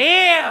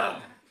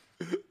 Damn.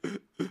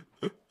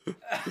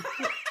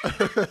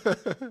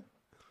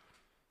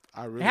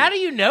 How do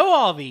you know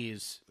all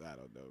these? I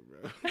don't know,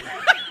 bro.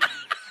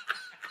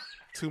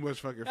 Too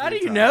much fucking free How do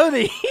you time. know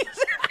these?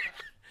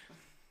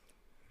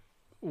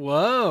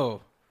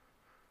 Whoa.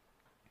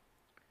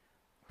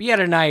 But yeah,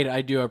 tonight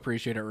I do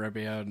appreciate it,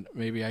 Redban.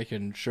 Maybe I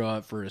can show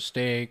up for a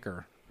steak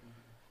or.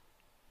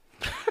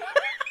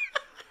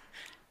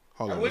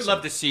 Hold on. I would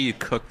love to see you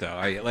cook though.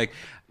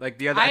 Like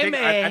the other. I'm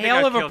a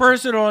hell of a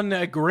person on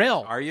the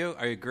grill. Are you?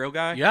 Are you a grill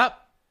guy? Yep.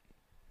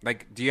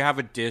 Like, do you have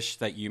a dish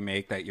that you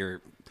make that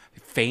you're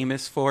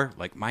famous for?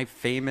 Like my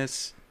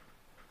famous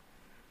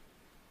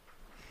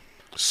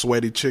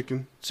Sweaty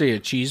chicken. See, a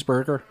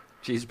cheeseburger.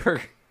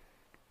 cheeseburger.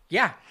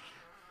 Yeah.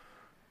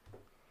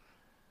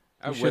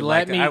 I You would should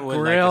let me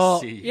grill.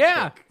 see you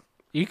Yeah. cook.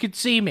 You could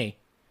see me.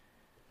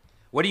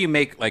 What do you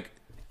make like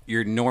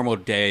your normal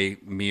day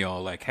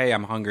meal? Like, hey,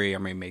 I'm hungry.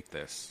 I'm gonna make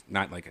this.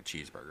 Not like a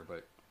cheeseburger,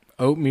 but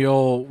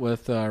Oatmeal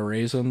with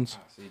raisins.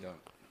 so you don't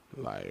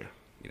Liar.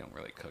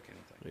 really cook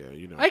anything. Yeah,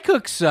 you know. I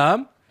cook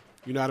some.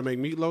 You know how to make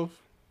meatloaf?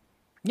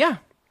 Yeah.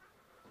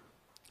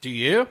 Do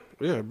you?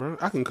 Yeah, bro.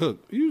 I can cook.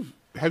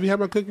 Have you had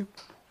my cooking?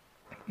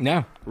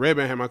 No.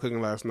 Redban had my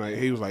cooking last night.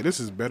 He was like, "This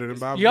is better than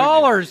Bob's."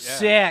 Y'all cooking." are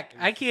sick.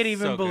 I can't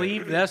even so good.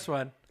 believe this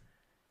one.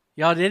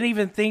 Y'all didn't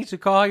even think to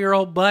call your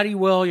old buddy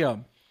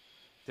William.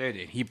 Dude,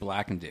 he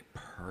blackened it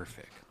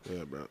perfect.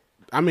 Yeah, bro.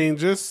 I mean,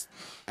 just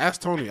ask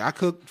Tony. I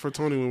cooked for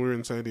Tony when we were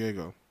in San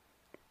Diego.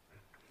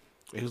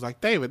 He was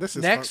like, "David, this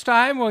is Next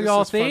time, will this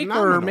y'all is think, or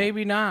phenomenal."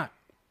 maybe not?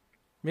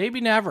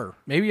 Maybe never.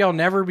 Maybe I'll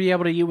never be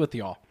able to eat with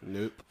y'all.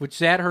 Nope. Which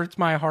that hurts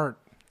my heart.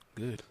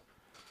 Good.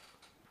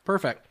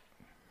 Perfect.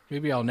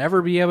 Maybe I'll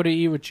never be able to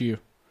eat with you.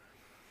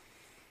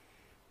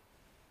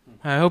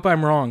 I hope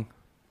I'm wrong.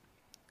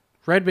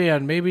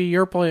 Redban, maybe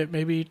your plate,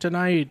 maybe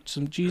tonight,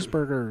 some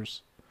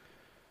cheeseburgers.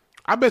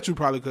 I bet you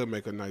probably could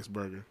make a nice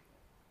burger.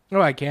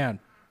 Oh, I can.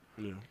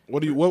 Yeah.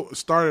 What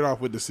started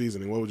off with the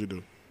seasoning? What would you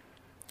do?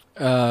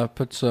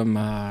 Put some,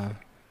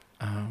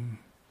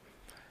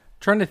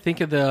 trying to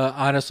think of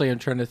honestly, I'm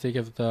trying to think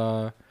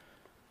of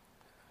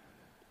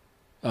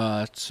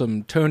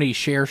some Tony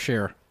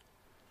Share.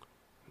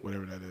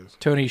 Whatever that is.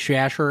 Tony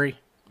Shashery.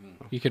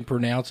 You can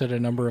pronounce it a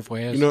number of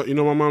ways. You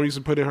know, my mom used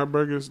to put in her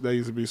burgers. They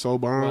used to be so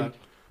bomb. What?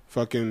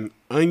 Fucking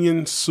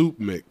onion soup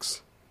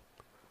mix.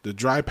 The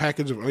dry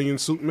package of onion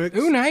soup mix.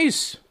 Ooh,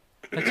 nice.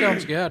 That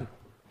sounds good.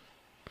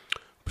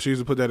 She used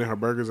to put that in her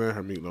burgers and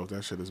her meatloaf.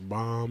 That shit is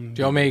bomb.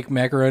 Do y'all make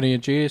macaroni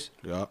and cheese?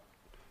 Yup.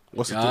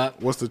 What's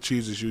the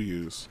cheeses you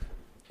use?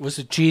 What's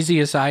the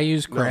cheesiest I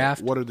use?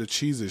 Kraft. No, what are the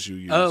cheeses you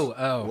use?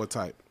 Oh. What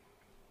type?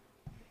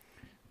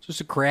 Just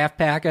a Kraft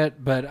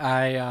packet, but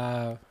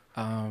I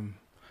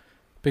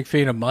big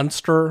fan of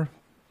Munster.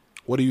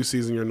 What do you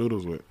season your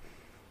noodles with?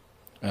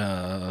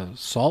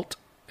 Salt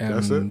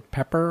That's and it?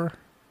 pepper.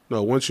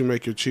 No, once you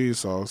make your cheese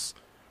sauce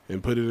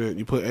and put it in,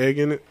 you put egg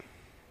in it.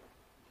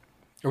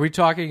 Are we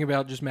talking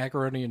about just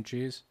macaroni and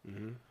cheese?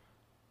 Mm-hmm.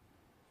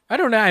 I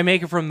don't know. I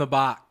make it from the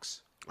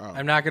box. Oh.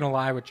 I'm not going to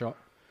lie with y'all.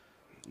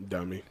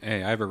 Dummy.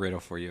 Hey, I have a riddle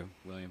for you,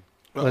 William.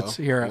 Let's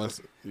hear it.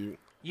 You,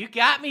 You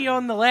got me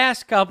on the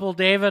last couple,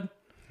 David.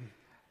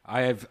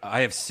 I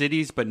have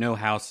cities but no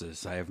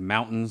houses. I have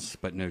mountains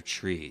but no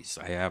trees.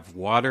 I have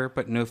water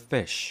but no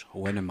fish.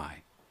 When am I?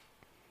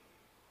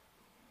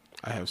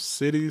 I have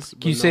cities.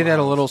 Can you say that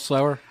a little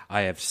slower?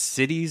 I have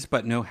cities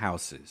but no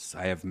houses.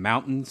 I have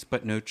mountains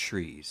but no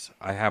trees.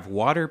 I have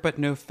water but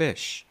no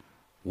fish.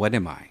 What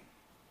am I?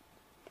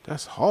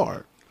 That's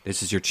hard.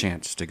 This is your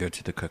chance to go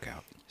to the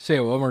cookout. Say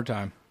it one more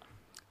time.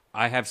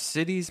 I have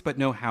cities but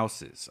no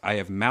houses. I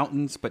have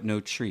mountains but no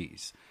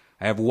trees.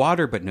 I have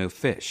water but no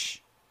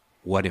fish.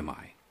 What am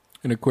I?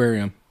 An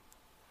aquarium.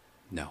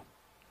 No.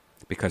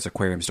 Because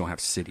aquariums don't have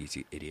cities,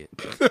 you idiot.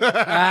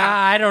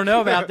 I don't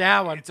know about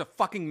that one. It's a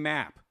fucking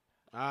map.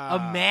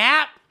 A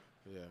map?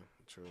 Yeah,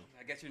 true.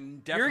 I guess you're You're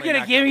definitely going to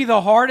not give me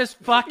the hardest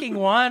fucking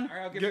one? All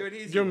right, I'll give you an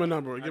easy Give him a one.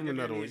 number. Give him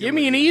another one. Give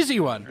me an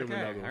easy one. Give him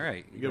Okay, another one. all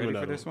right. You Give him ready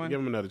another for this one? Give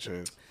him another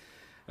chance.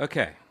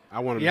 Okay. I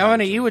want him. Yeah, I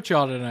want to eat with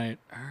y'all tonight.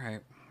 All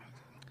right.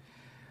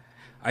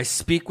 I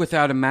speak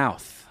without a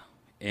mouth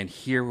and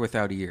hear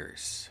without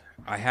ears.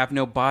 I have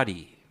no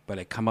body, but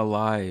I come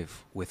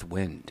alive with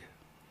wind.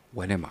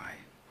 What am I?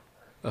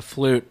 A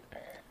flute.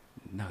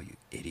 No, you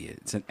idiot.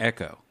 It's an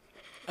echo.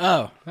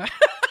 Oh.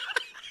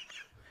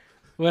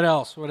 What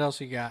else? What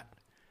else you got?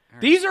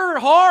 These are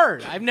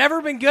hard. I've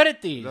never been good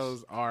at these.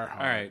 Those are hard.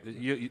 All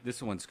right.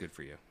 This one's good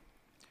for you.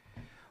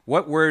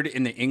 What word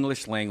in the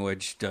English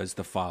language does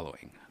the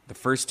following? The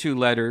first 2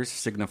 letters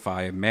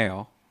signify a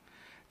male.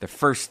 The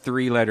first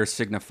 3 letters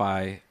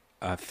signify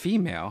a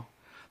female.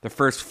 The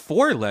first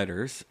 4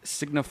 letters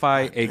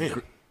signify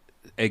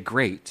a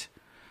great,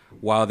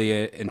 while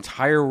the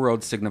entire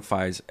world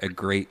signifies a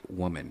great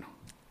woman.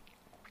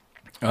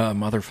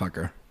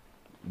 Motherfucker.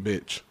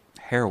 Bitch.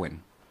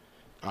 Heroin.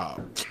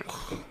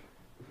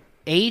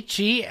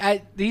 H-E?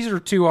 These are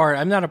too hard.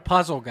 I'm not a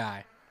puzzle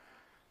guy.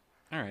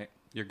 All right.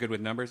 You're good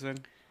with numbers then?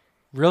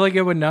 Really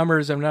good with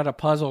numbers. I'm not a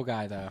puzzle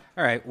guy, though.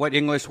 All right. What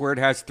English word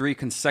has 3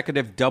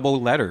 consecutive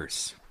double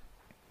letters?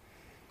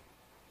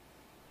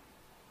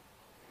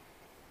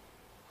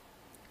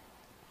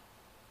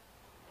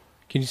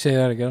 Can you say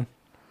that again?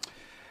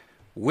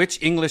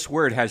 Which English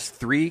word has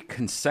 3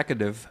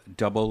 consecutive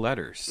double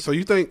letters? So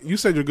you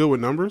said you're good with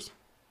numbers?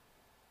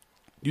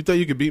 You think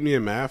you could beat me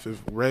in math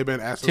if Redban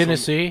asked us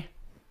Tennessee?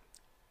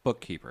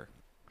 Bookkeeper.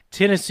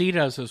 Tennessee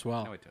does as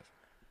well. No, it doesn't.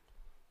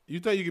 You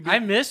think you could beat I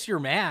miss your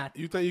math.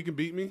 You think you can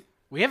beat me?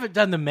 We haven't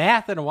done the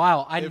math in a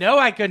while. I know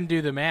I couldn't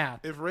do the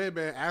math. If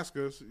Redban asked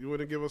us, you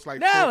wouldn't give us like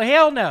No, 10?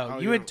 hell no. Oh,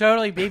 You yeah. would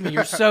totally beat me.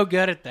 You're so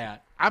good at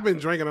that. I've been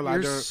drinking a lot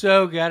You're during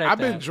so good at that. I've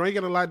been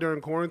drinking a lot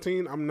during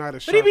quarantine. I'm not a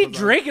What do you mean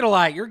drinking a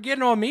lot? You're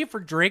getting on me for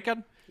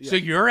drinking? So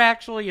you're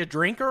actually a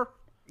drinker?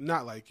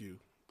 Not like you.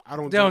 I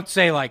don't Don't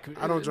say like.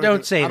 I don't drink.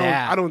 Don't say I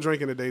that. don't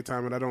drink in the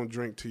daytime, and I don't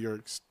drink to your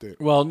extent.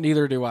 Well,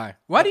 neither do I.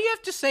 Why do you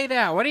have to say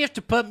that? Why do you have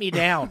to put me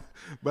down?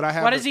 But I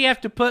have. Why does he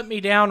have to put me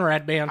down,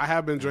 Redban? I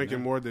have been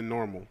drinking more than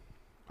normal.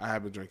 I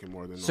have been drinking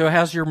more than normal. So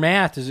how's your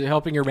math? Is it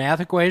helping your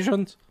math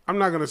equations? I'm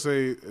not gonna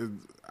say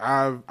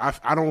I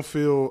don't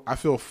feel. I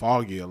feel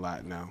foggy a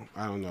lot now.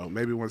 I don't know.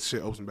 Maybe once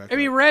shit opens back. I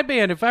mean, up.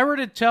 Redban, if I were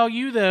to tell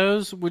you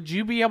those, would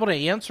you be able to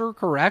answer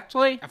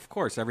correctly? Of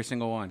course, every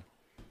single one.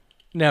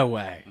 No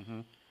way. Mm-hmm.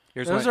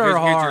 Here's Those one. are Here's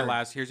hard. your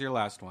last. Here's your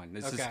last one.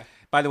 This is. Okay.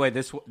 By the way,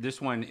 this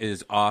one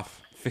is off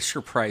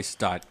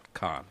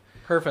FisherPrice.com.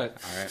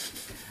 Perfect. All right.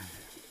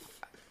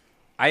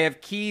 I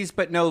have keys,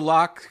 but no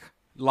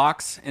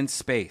locks and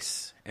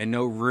space, and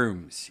no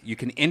rooms. You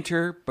can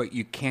enter, but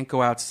you can't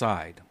go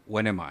outside.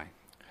 What am I?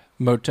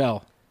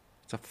 Motel.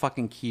 It's a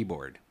fucking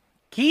keyboard.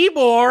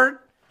 Keyboard?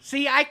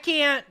 See, I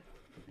can't.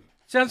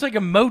 Sounds like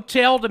a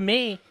motel to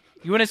me.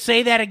 You want to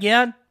say that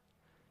again?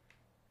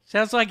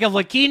 Sounds like a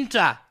La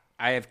Quinta.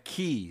 I have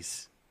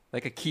keys,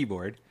 like a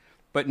keyboard,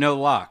 but no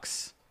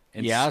locks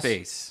and Yes.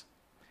 space.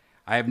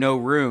 I have no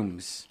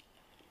rooms.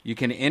 You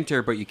can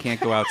enter, but you can't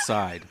go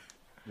outside.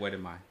 What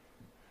am I?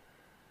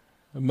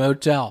 A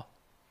motel.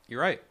 You're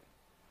right.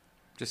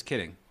 Just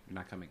kidding. You're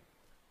not coming.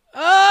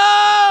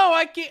 Oh,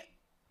 I can't.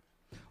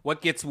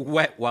 What gets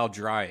wet while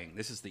drying?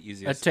 This is the A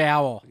easiest.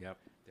 towel. Yep.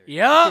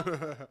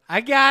 Yep.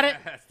 I got it.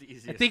 That's the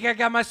easiest. I think I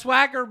got my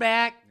swagger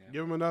back.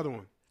 Give him another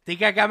one.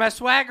 Think I got my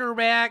swagger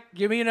back.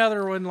 Give me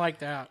another one like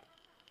that.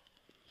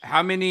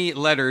 How many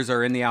letters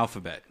are in the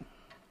alphabet?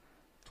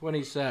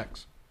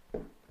 26.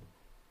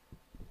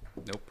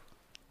 Nope.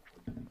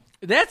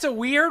 That's a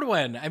weird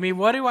one. I mean,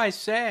 what do I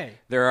say?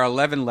 There are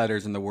 11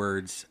 letters in the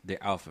words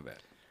the alphabet.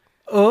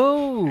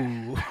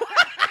 Oh.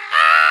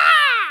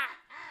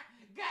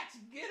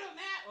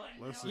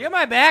 Listen, Get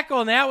my back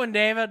on that one,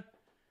 David.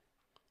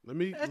 let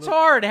me. That's look-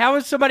 hard. How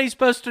is somebody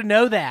supposed to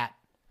know that?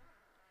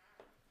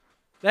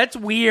 That's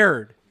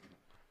weird.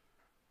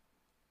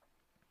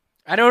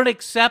 I don't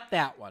accept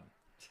that one.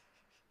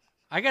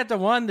 I got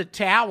the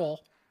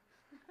towel.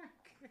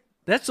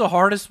 That's the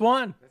hardest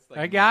one.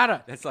 I got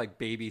it. That's like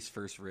baby's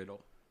first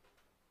riddle.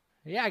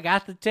 Yeah, I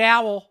got the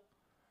towel.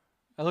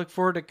 I look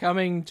forward to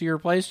coming to your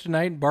place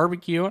tonight and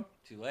barbecuing.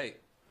 Too late.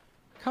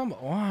 Come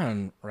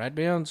on,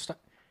 Redban.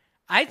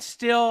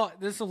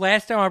 This is the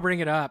last time I bring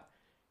it up.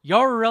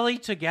 Y'all were really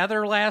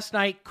together last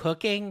night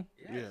cooking?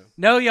 Yeah.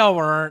 No, y'all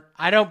weren't.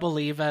 I don't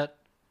believe it.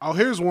 Oh,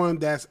 here's one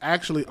that's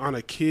actually on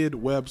a kid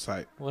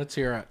website. Let's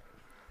hear it.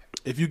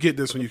 If you get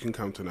this one, you can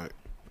come tonight.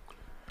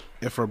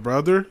 If a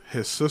brother,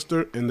 his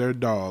sister, and their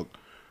dog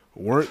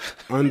weren't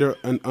under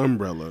an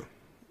umbrella,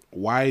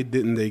 why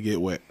didn't they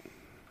get wet?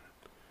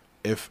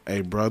 If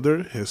a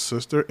brother, his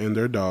sister, and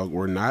their dog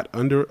were not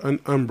under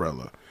an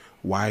umbrella,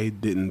 why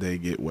didn't they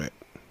get wet?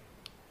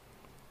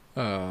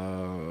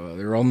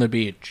 They're on the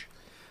beach.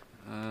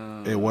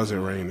 It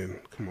wasn't raining.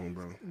 Come on,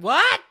 bro.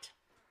 What?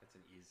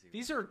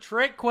 These are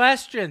trick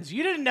questions.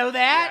 You didn't know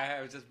that? Yeah,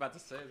 I was just about to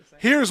say the same.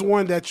 Here's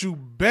one that you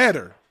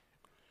better.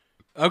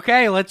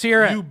 Okay, let's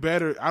hear it. You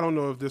better. I don't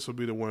know if this will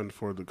be the one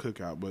for the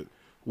cookout, but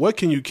what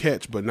can you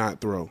catch but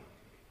not throw?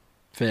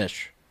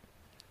 Fish.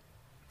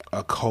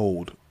 A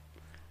cold.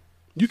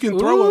 You can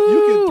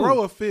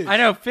throw a fish. I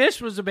know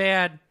fish was a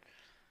bad.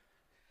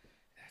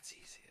 That's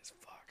easy as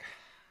fuck.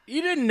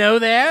 You didn't know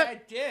that?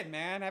 I did,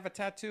 man. I have a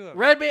tattoo of it.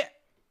 Redban.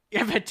 You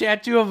have a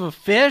tattoo of a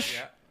fish?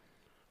 Yeah.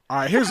 All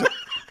right,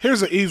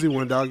 here's an easy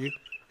one, doggy.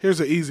 Here's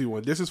an easy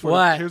one. This is for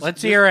what?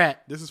 Let's hear it.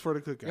 This is for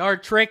the cookout. Y'all are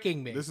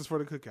tricking me. This is for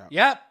the cookout.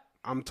 Yep.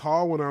 I'm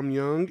tall when I'm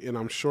young and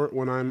I'm short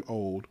when I'm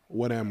old.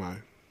 What am I?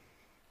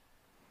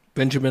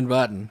 Benjamin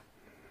Button.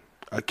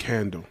 A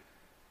candle.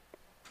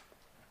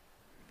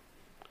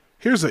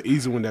 Here's an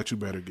easy one that you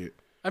better get.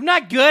 I'm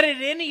not good at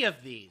any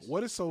of these.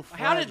 What is so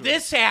fragile? How did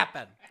this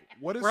happen?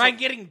 What is where I'm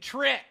getting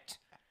tricked?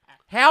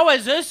 How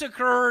has this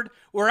occurred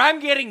where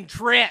I'm getting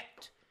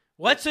tricked?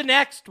 What's the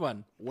next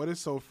one? What is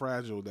so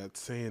fragile that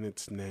saying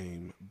its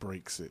name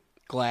breaks it?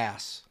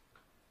 Glass.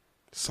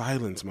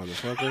 Silence,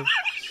 motherfucker.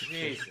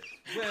 Jesus.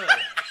 Will.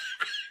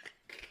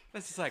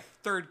 This is like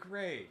 3rd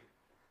grade.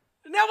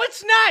 No,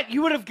 it's not.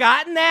 You would have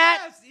gotten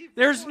that? Yes, even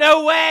There's more.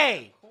 no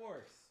way. Of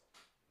course.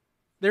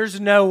 There's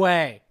no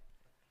way.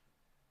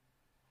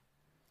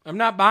 I'm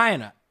not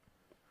buying it.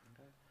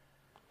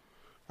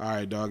 All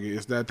right, doggy.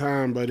 It's that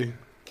time, buddy.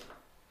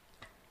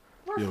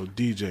 Yo,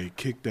 DJ,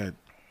 kick that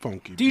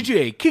funky beat.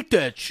 DJ, kick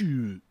that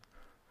shoe.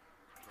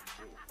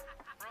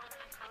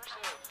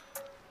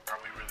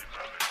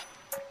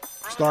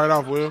 Start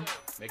off, Will.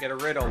 Make it a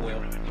riddle,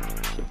 Will.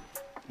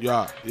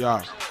 Yeah.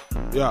 Yeah.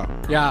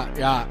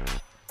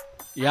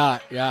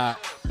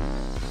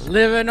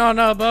 Living on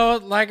a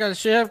boat like a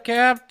ship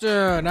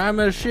captain. I'm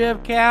a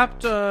ship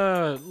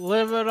captain.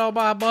 Living on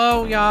my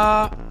boat,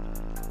 y'all.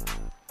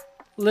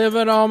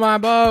 Living on my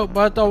boat,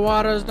 but the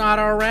water's not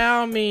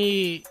around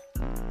me.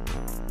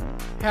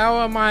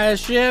 How am I a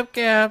ship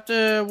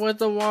captain with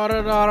the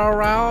water not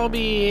around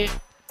me?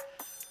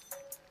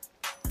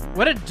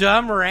 What a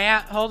dumb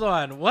rat. Hold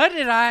on. What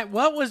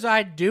was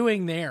I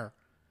doing there?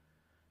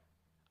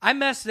 I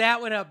messed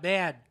that one up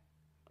bad.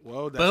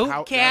 Well, that's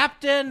Boat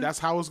captain? That's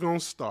how it's going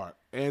to start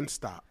and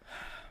stop.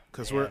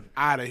 Because we're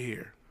out of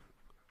here.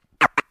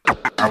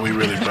 Are we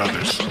really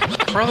brothers?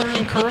 Brothers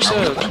in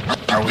cursive.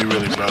 Are we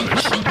really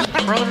brothers?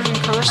 Brothers in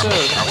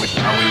cursive. Are we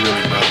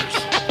really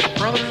brothers?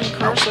 Brothers in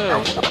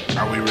cursive.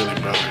 Are we really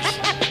brothers?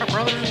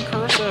 Brothers in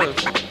cursive.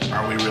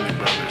 Are we really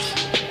brothers?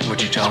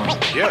 What'd you tell me?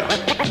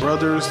 Yeah.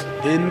 Brothers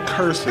in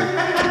cursive.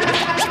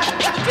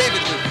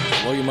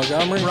 William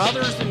Montgomery?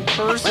 Brothers in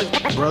cursive.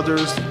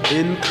 Brothers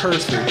in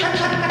cursive.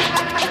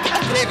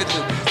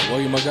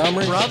 William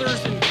Montgomery?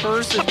 Brothers in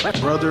cursive.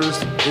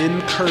 Brothers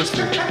in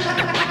cursive.